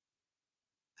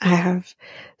 I have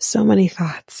so many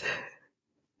thoughts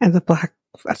as a black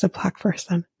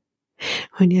person.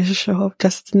 When you show up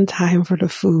just in time for the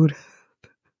food.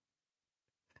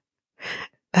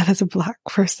 That is a black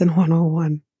person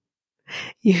 101.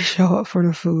 You show up for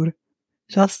the food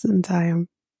just in time.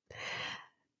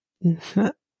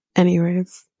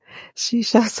 Anyways, she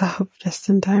shows up just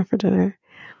in time for dinner.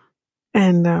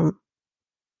 And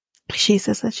she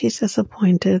says that she's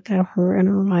disappointed that her and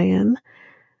Orion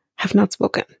have not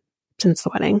spoken since the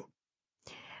wedding.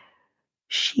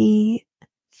 She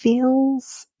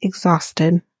feels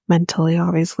exhausted, mentally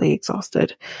obviously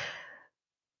exhausted,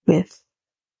 with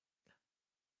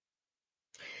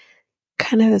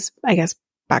kind of this, I guess,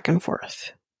 back and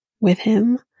forth with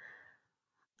him.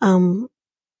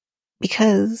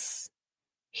 Because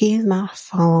he's not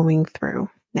following through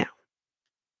now.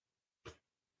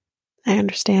 I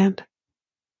understand.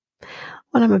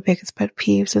 One of my biggest pet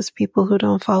peeves is people who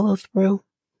don't follow through.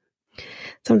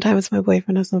 Sometimes my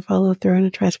boyfriend doesn't follow through and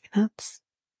it drives me nuts.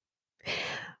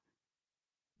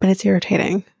 But it's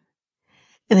irritating.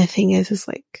 And the thing is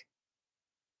like,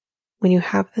 when you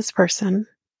have this person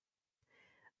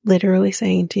literally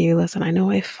saying to you, listen, I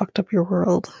know I fucked up your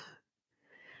world.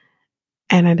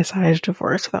 And I decided to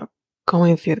divorce without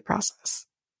going through the process.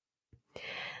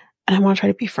 And I want to try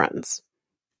to be friends.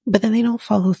 But then they don't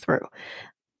follow through.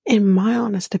 In my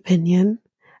honest opinion,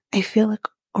 I feel like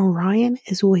Orion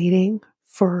is waiting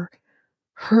for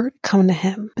her to come to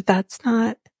him. But that's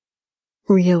not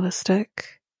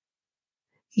realistic.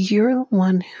 You're the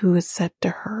one who has said to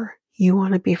her, you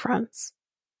want to be friends.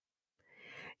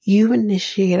 You've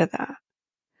initiated that.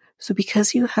 So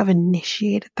because you have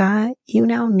initiated that, you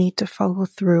now need to follow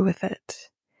through with it.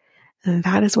 And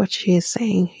that is what she is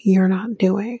saying you're not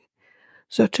doing.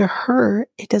 So to her,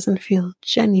 it doesn't feel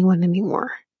genuine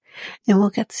anymore. And we'll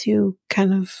get to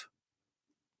kind of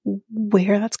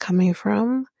where that's coming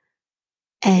from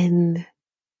and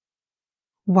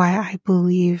why I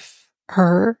believe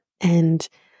her and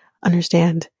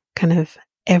understand kind of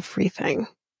everything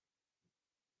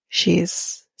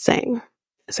she's saying.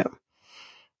 So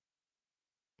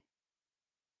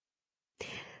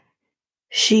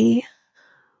she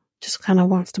just kind of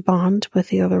wants to bond with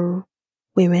the other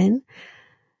women.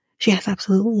 She has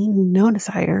absolutely no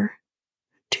desire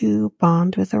to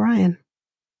bond with Orion.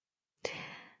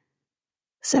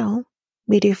 So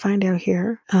we do find out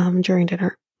here during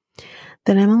dinner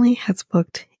that Emily has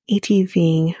booked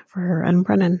ATVing for her and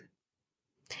Brennan.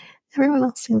 Everyone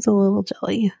else seems a little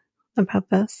jelly about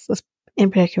this in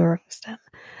particular Austin.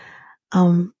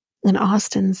 And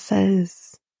Austin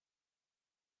says,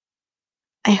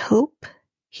 I hope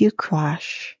you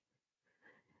crash.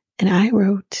 And I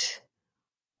wrote,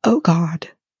 oh God.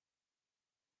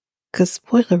 Because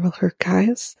spoiler alert,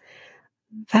 guys,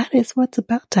 that is what's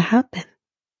about to happen.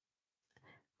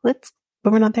 But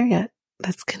we're not there yet.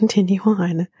 Let's continue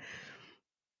on.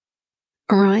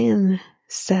 Orion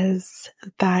says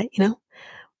that,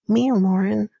 me and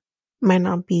Lauren might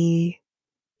not be,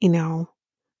 on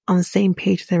the same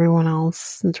page as everyone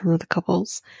else in terms of the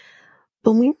couples,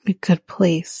 but we're in a good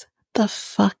place. The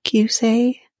fuck you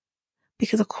say?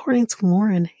 Because according to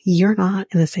Lauren, you're not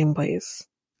in the same place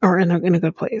or in a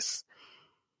good place.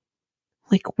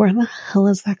 Like, where the hell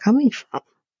is that coming from?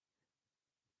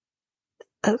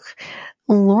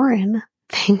 Lauren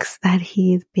thinks that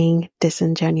he's being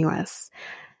disingenuous.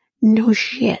 No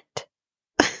shit.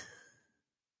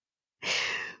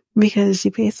 Because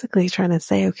she's basically trying to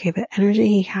say, okay, the energy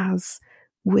he has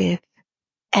with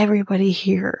everybody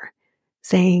here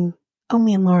saying, oh,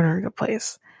 me and Lauren are in a good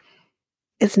place.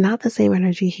 It's not the same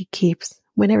energy he keeps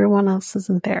when everyone else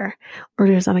isn't there, or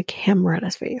there's not a camera at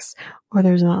his face, or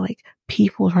there's not like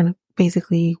people trying to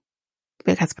basically,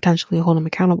 I guess, potentially hold him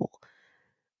accountable.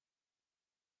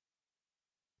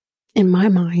 In my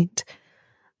mind,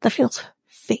 that feels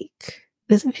fake.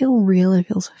 It doesn't feel real, it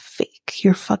feels fake.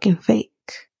 You're fucking fake.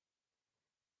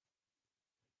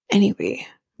 Anyway,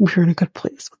 we're in a good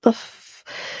place.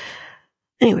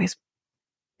 Anyways,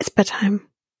 it's bedtime.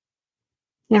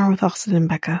 Now we're with Austin and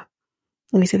Becca.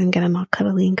 Let me see them getting all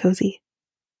cuddly and cozy.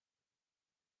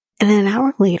 And then an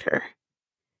hour later,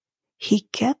 he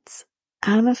gets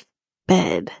out of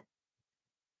bed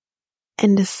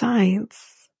and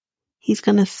decides he's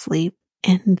gonna sleep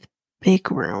in the big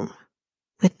room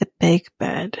with the big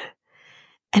bed.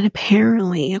 And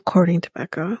apparently, according to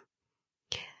Becca,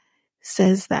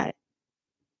 says that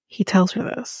he tells her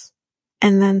this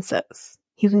and then says,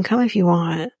 you can come if you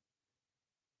want.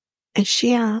 And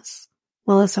she asks,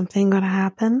 well, is something going to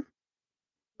happen?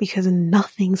 Because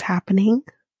nothing's happening.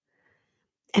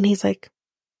 And he's like,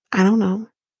 I don't know.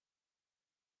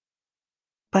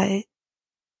 But,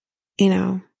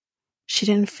 she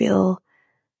didn't feel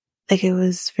like it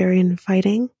was very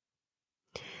inviting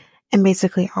and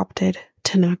basically opted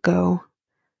to not go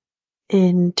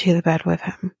into the bed with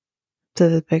him, to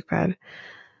the big bed.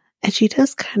 And she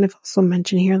does kind of also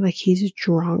mention here, like, he's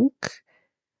drunk.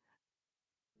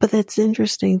 But it's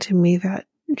interesting to me that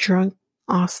drunk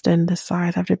Austin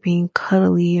decides after being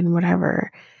cuddly and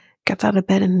whatever, gets out of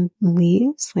bed and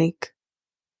leaves. Like,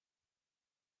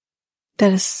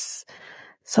 that is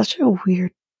such a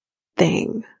weird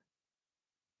thing.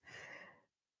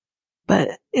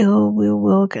 But we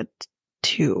will get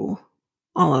to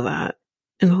all of that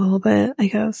in a little bit, I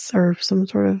guess, or some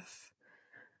sort of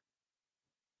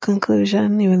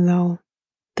conclusion, even though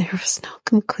there was no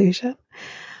conclusion.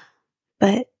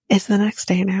 But it's the next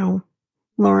day now.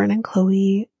 Lauren and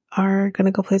Chloe are going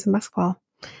to go play some basketball.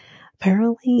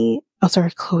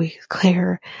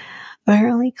 Claire.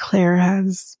 Apparently Claire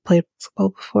has played basketball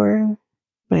before,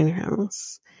 but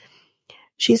anyways,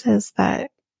 she says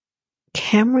that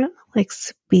Cameron likes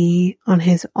to be on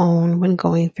his own when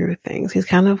going through things. He's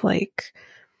kind of like,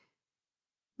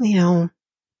 and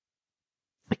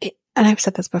I've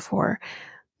said this before,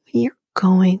 when you're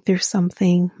going through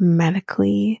something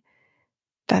medically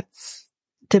that's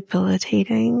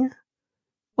debilitating,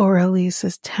 or at least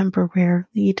is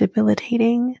temporarily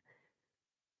debilitating,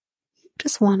 you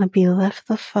just want to be left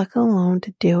the fuck alone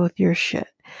to deal with your shit.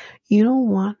 You don't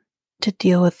want to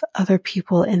deal with other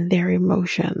people and their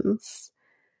emotions.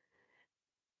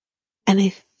 And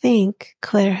I think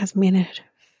Claire has made it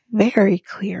very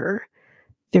clear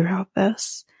throughout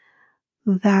this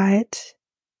that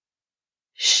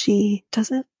she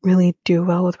doesn't really do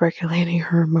well with regulating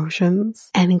her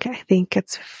emotions. And I think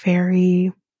it's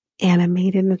very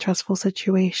animated in stressful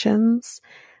situations.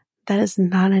 That is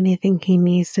not anything he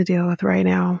needs to deal with right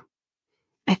now.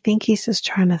 I think he's just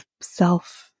trying to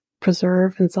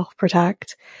self-preserve and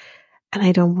self-protect. And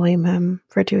I don't blame him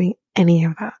for doing any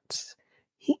of that.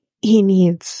 He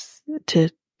needs to,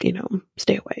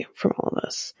 stay away from all of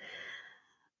this.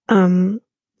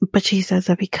 But she says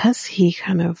that because he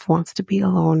kind of wants to be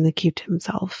alone and keep to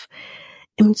himself,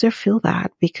 it makes her feel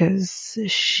bad because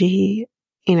she,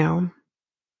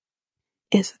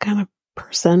 is the kind of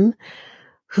person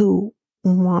who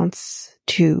wants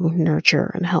to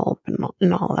nurture and help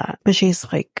and all that. But she's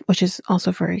like, which is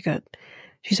also very good.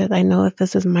 She said, I know that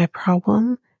this is my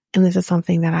problem and this is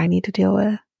something that I need to deal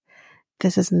with.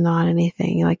 This is not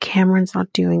anything, like Cameron's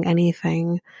not doing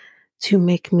anything to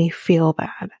make me feel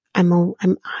bad. I'm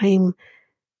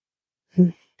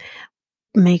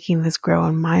making this grow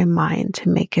in my mind to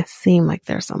make it seem like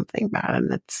there's something bad,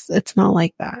 and it's not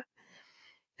like that.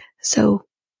 So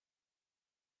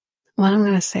what I'm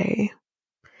going to say,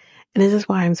 and this is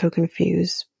why I'm so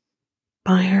confused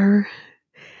by her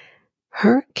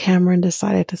and Cameron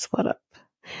decided to split up.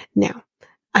 Now,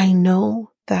 I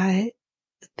know that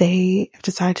they have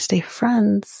decided to stay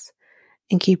friends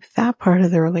and keep that part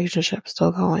of the relationship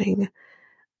still going.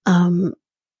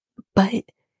 But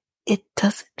it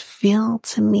doesn't feel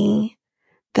to me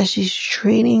that she's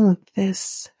treating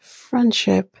this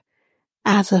friendship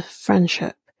as a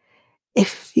friendship. It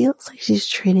feels like she's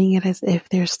treating it as if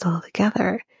they're still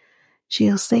together.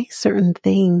 She'll say certain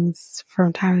things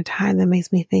from time to time that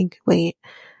makes me think, wait,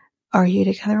 are you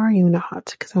together or are you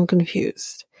not? Because I'm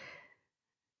confused.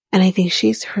 And I think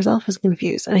she herself is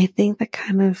confused. And I think that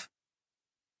kind of,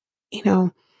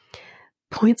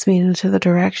 points me into the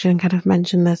direction, kind of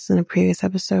mentioned this in a previous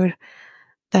episode,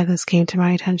 that this came to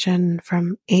my attention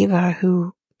from Ava,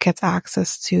 who gets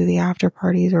access to the after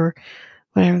parties or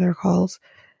whatever they're called,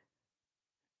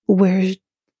 where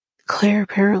Claire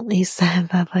apparently said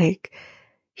that,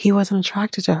 he wasn't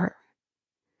attracted to her.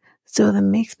 So that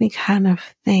makes me kind of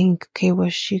think, okay,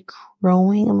 was she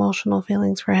growing emotional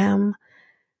feelings for him?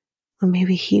 Or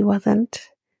maybe he wasn't.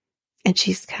 And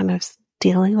she's kind of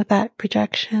dealing with that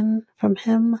projection from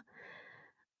him.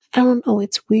 I don't know,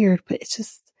 it's weird, but it's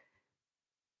just,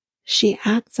 she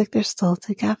acts like they're still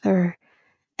together.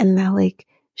 And now,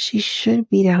 she should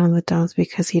be down in the dumps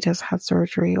because he just had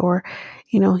surgery, or,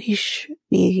 he should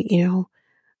be,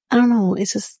 I don't know.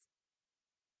 It's just,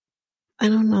 I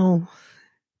don't know.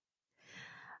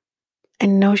 I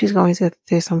know she's going to go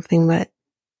through something, but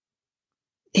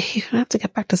you're going to have to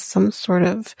get back to some sort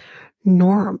of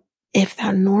norm. If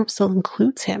that norm still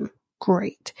includes him,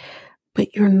 great.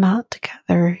 But you're not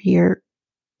together. You're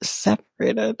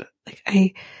separated.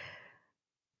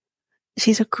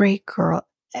 She's a great girl.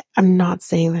 I'm not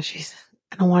saying that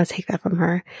I don't want to take that from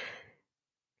her.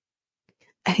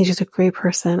 I think she's a great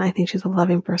person. I think she's a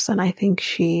loving person. I think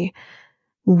she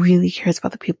really cares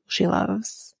about the people she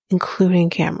loves, including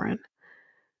Cameron.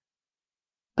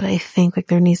 But I think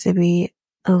there needs to be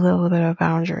a little bit of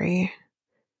boundary.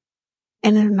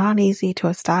 And they're not easy to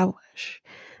establish.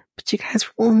 But you guys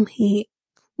were only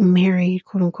married,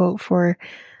 quote unquote, for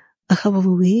a couple of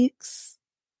weeks.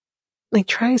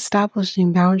 Try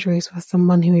establishing boundaries with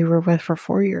someone who you were with for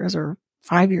 4 years or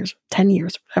 5 years, 10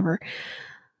 years, whatever.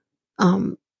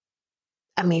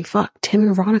 Fuck, Tim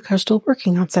and Veronica are still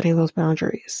working on setting those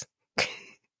boundaries.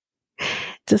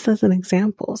 Just as an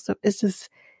example. So it's just,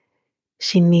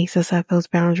 she needs to set those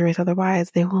boundaries,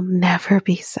 otherwise they will never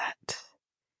be set.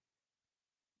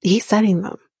 He's setting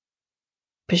them,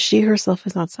 but she herself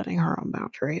is not setting her own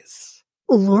boundaries.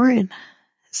 Lauren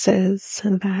says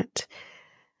that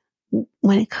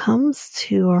when it comes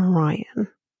to Orion,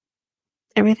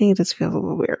 everything just feels a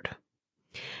little weird.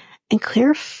 And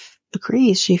Claire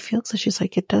agrees. She feels that she's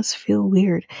it does feel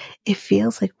weird. It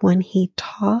feels like when he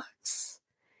talks,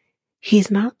 he's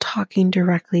not talking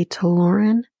directly to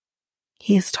Lauren.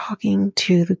 He is talking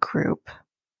to the group.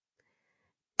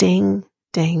 Ding,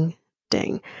 ding,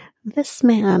 ding. This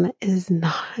man is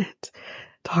not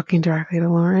talking directly to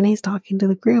Lauren. He's talking to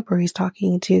the group, or he's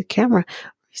talking to camera.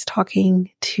 He's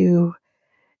talking to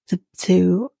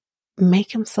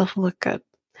make himself look good.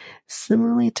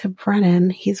 Similarly to Brennan,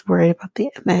 he's worried about the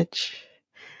image.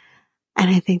 And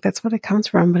I think that's what it comes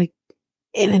from, but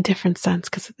in a different sense,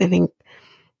 because I think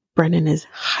Brennan is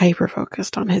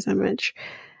hyper-focused on his image.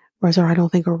 Whereas I don't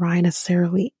think Orion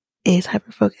necessarily is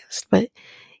hyper-focused, but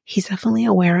he's definitely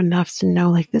aware enough to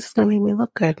know, this is going to make me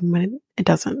look good when it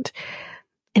doesn't.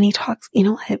 And he talks, you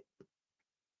know what?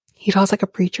 He talks like a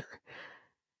preacher.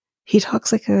 He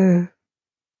talks like not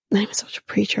even such a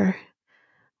preacher.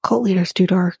 Cult leader's too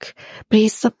dark. But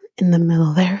he's somewhere in the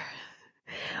middle there,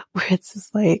 where it's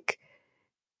just like,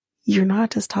 you're not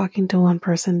just talking to one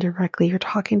person directly, you're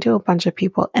talking to a bunch of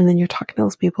people, and then you're talking to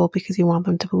those people because you want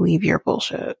them to believe your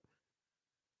bullshit.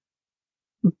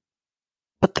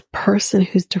 But the person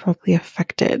who's directly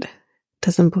affected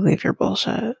doesn't believe your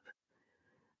bullshit.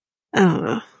 I don't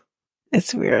know.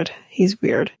 It's weird. He's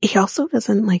weird. He also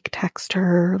doesn't like text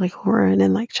her, like Lauren,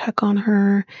 and like check on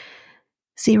her,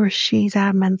 see where she's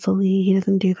at mentally. He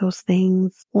doesn't do those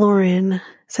things. Lauren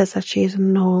says that she's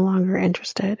no longer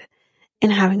interested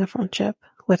in having a friendship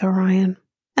with Orion.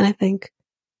 And I think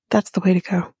that's the way to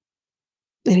go.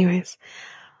 Anyways,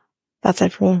 that's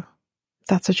it for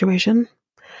that situation.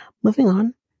 Moving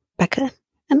on, Becca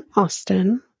and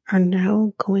Austin are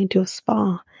now going to a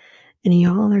spa, and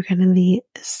y'all are getting the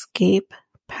escape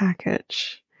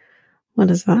package. What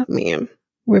does that mean?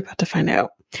 We're about to find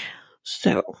out.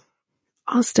 So,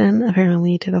 Austin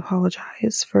apparently did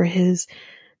apologize for his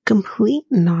complete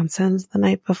nonsense the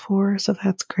night before, so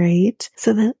that's great.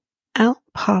 So then out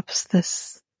pops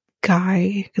this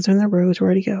guy, because they're in the road,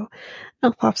 ready to go.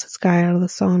 Out pops this guy out of the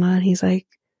sauna, and he's like,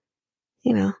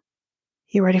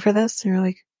 you ready for this? And you're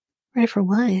like, ready for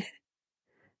what?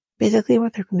 Basically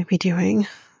what they're going to be doing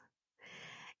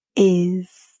is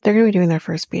they're going to be doing their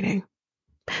first meeting.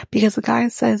 Because the guy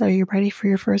says, are you ready for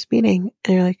your first meeting?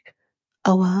 And you're like,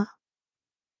 oh,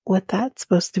 what that's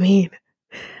supposed to mean?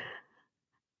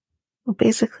 Well,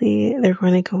 basically, they're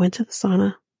going to go into the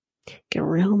sauna, get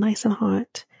real nice and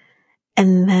hot,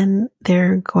 and then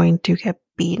they're going to get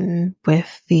beaten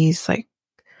with these, like,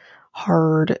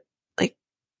 hard, like,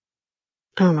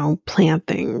 I don't know, plant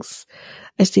things.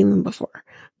 I've seen them before.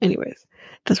 Anyways,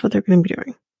 that's what they're going to be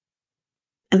doing.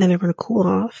 And then they're going to cool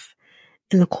off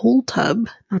in the cold tub,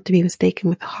 not to be mistaken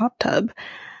with the hot tub.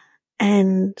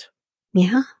 And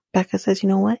yeah, Becca says, you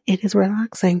know what? It is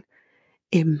relaxing.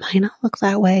 It might not look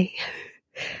that way,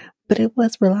 but it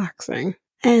was relaxing.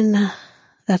 And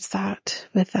that's that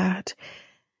with that.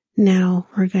 Now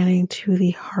we're getting to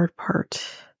the hard part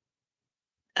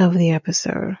of the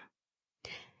episode.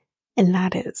 And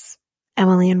that is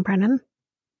Emily and Brennan.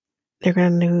 They're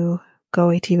going to go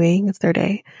ATVing. It's their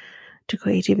day to go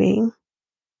ATVing.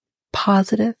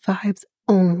 Positive vibes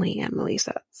only, Emily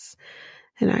says.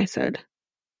 And I said,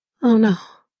 oh no,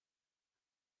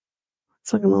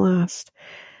 it's not going to last.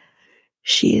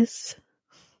 She is,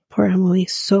 poor Emily,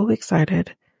 so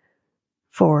excited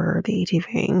for the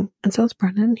ATVing. And so is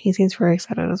Brennan. He seems very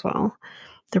excited as well.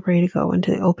 They're ready to go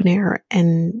into the open air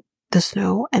and the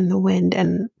snow and the wind.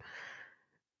 And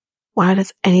why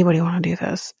does anybody want to do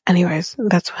this? Anyways,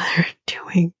 that's what they're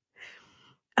doing.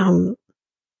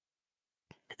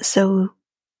 So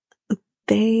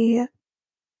they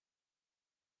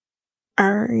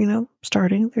are,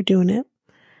 starting. They're doing it.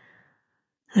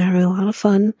 They're having a lot of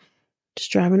fun,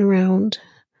 just driving around,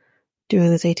 doing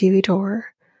this ATV tour.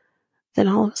 Then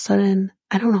all of a sudden,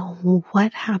 I don't know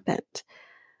what happened,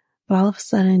 but all of a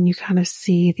sudden you kind of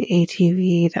see the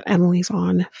ATV that Emily's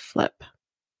on flip,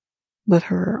 with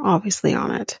her obviously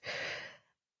on it.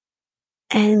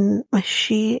 And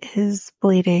she is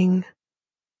bleeding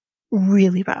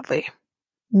really badly.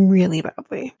 Really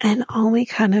badly. And all we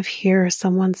kind of hear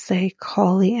someone say,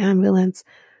 call the ambulance.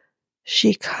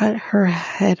 She cut her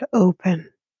head open.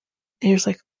 And you're just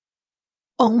like,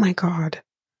 oh my God.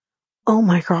 Oh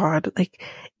my God. Like,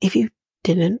 if you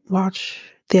didn't watch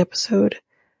the episode,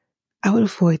 I would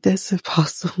avoid this if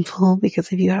possible,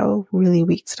 because if you have a really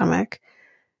weak stomach,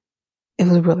 it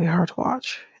was really hard to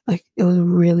watch. Like, it was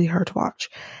really hard to watch.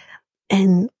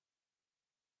 And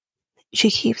she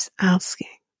keeps asking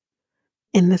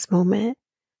in this moment,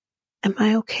 am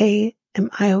I okay? Am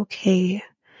I okay?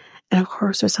 And of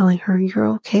course they're telling her, you're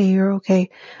okay, you're okay.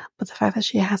 But the fact that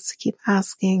she has to keep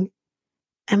asking,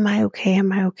 am I okay?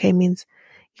 Am I okay? Means,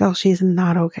 y'all, she's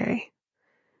not okay.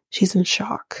 She's in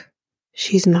shock.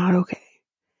 She's not okay.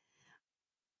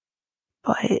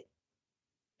 But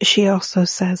she also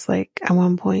says, like, at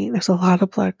one point, there's a lot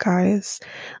of blood, guys.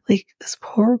 Like, this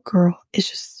poor girl is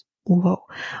just, whoa.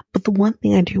 But the one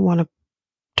thing I do want to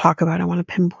talk about, I want to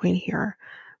pinpoint here,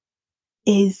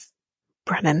 is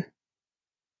Brennan.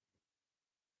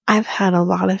 I've had a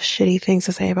lot of shitty things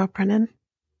to say about Brennan,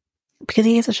 because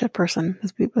he is a shit person,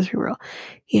 let's be real.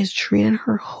 He has treated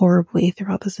her horribly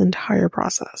throughout this entire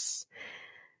process.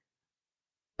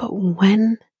 But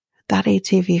when that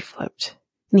ATV flipped,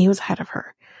 and he was ahead of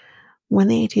her, when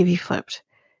the ATV flipped,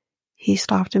 he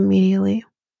stopped immediately.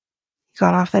 He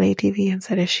got off that ATV and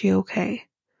said, is she okay?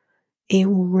 It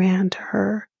ran to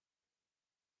her.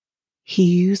 He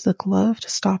used the glove to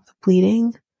stop the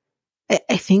bleeding.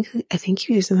 I think he was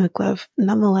using the glove.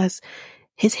 Nonetheless,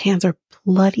 his hands are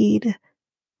bloodied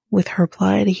with her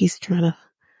blood. He's trying to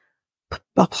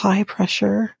apply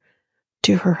pressure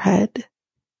to her head.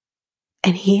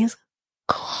 And he is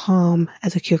calm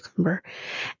as a cucumber.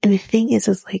 And the thing is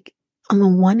like, on the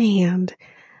one hand,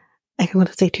 I can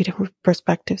say two different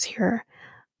perspectives here.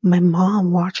 My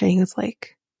mom watching is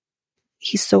like,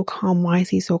 he's so calm. Why is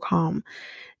he so calm?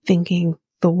 Thinking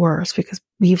the worst, because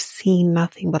we've seen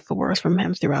nothing but the worst from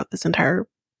him throughout this entire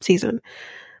season.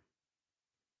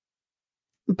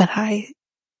 But I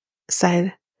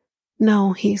said,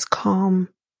 no, he's calm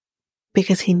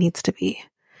because he needs to be.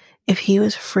 If he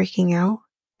was freaking out,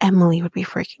 Emily would be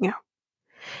freaking out.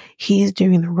 He's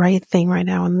doing the right thing right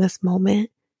now in this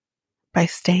moment by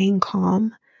staying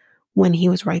calm when he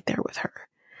was right there with her.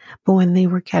 But when they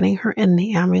were getting her in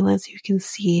the ambulance, you can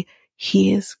see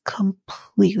he is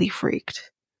completely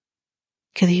freaked.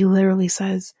 Because he literally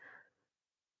says,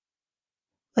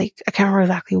 like, I can't remember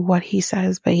exactly what he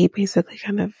says, but he basically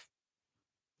kind of,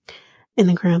 in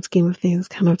the grand scheme of things,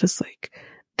 kind of just like,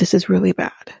 this is really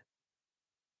bad.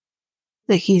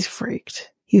 Like, he's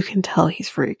freaked. You can tell he's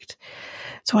freaked.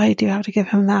 So I do have to give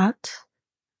him that.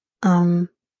 Can't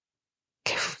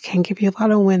give you a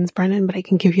lot of wins, Brennan, but I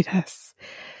can give you this.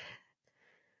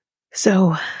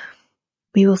 So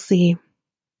we will see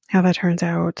how that turns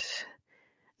out.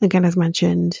 Again, as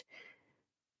mentioned,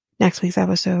 next week's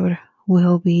episode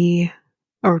will be,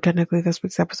 or technically this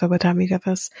week's episode by the time you get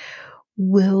this,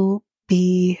 will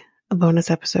be a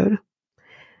bonus episode.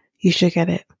 You should get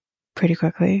it pretty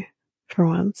quickly for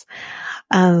once.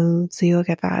 So you'll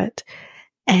get that.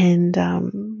 And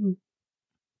then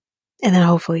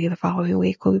hopefully the following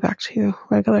week we'll be back to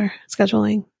regular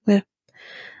scheduling with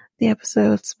the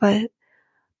episodes. But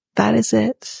that is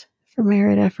it for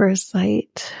Married at First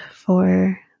Sight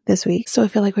for this week. So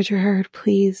if you like what you heard,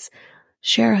 please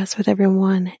share us with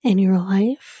everyone in your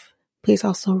life. Please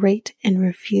also rate and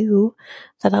review.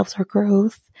 That helps our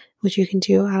growth, which you can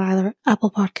do at either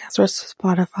Apple Podcasts or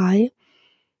Spotify.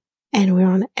 And we're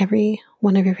on every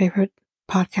one of your favorite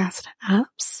podcast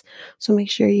apps. So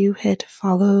make sure you hit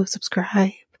follow,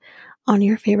 subscribe on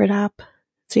your favorite app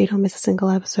so you don't miss a single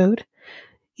episode.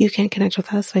 You can connect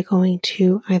with us by going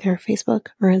to either Facebook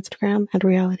or Instagram at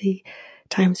Reality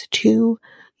Times 2.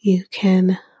 You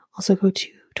can also go to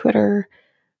Twitter,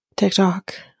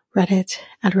 TikTok, Reddit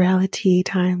at Reality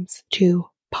Times 2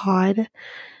 Pod.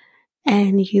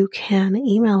 And you can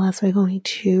email us by going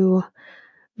to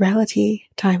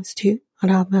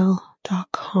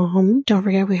realitytimes2@hotmail.com. Don't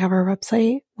forget we have our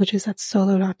website, which is at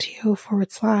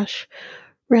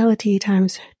solo.to/reality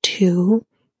times 2.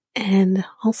 And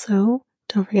also,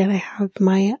 don't forget I have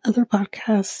my other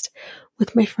podcast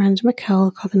with my friend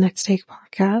Mikkel called the Next Take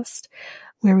Podcast,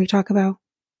 where we talk about,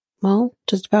 well,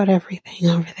 just about everything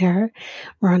over there.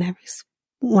 We're on every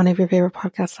one of your favorite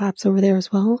podcast apps over there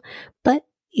as well. But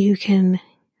you can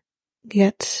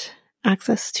get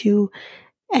access to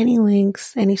any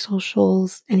links, any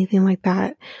socials, anything like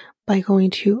that by going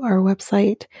to our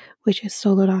website, which is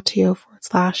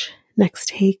solo.to/next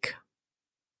take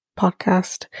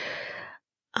podcast.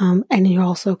 And you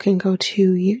also can go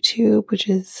to YouTube, which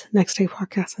is Next Take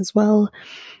Podcast as well.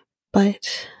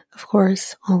 But of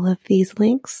course, all of these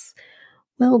links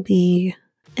will be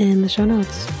in the show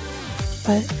notes.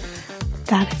 But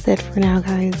that is it for now,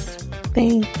 guys.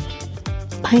 Thanks.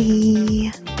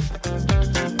 Bye.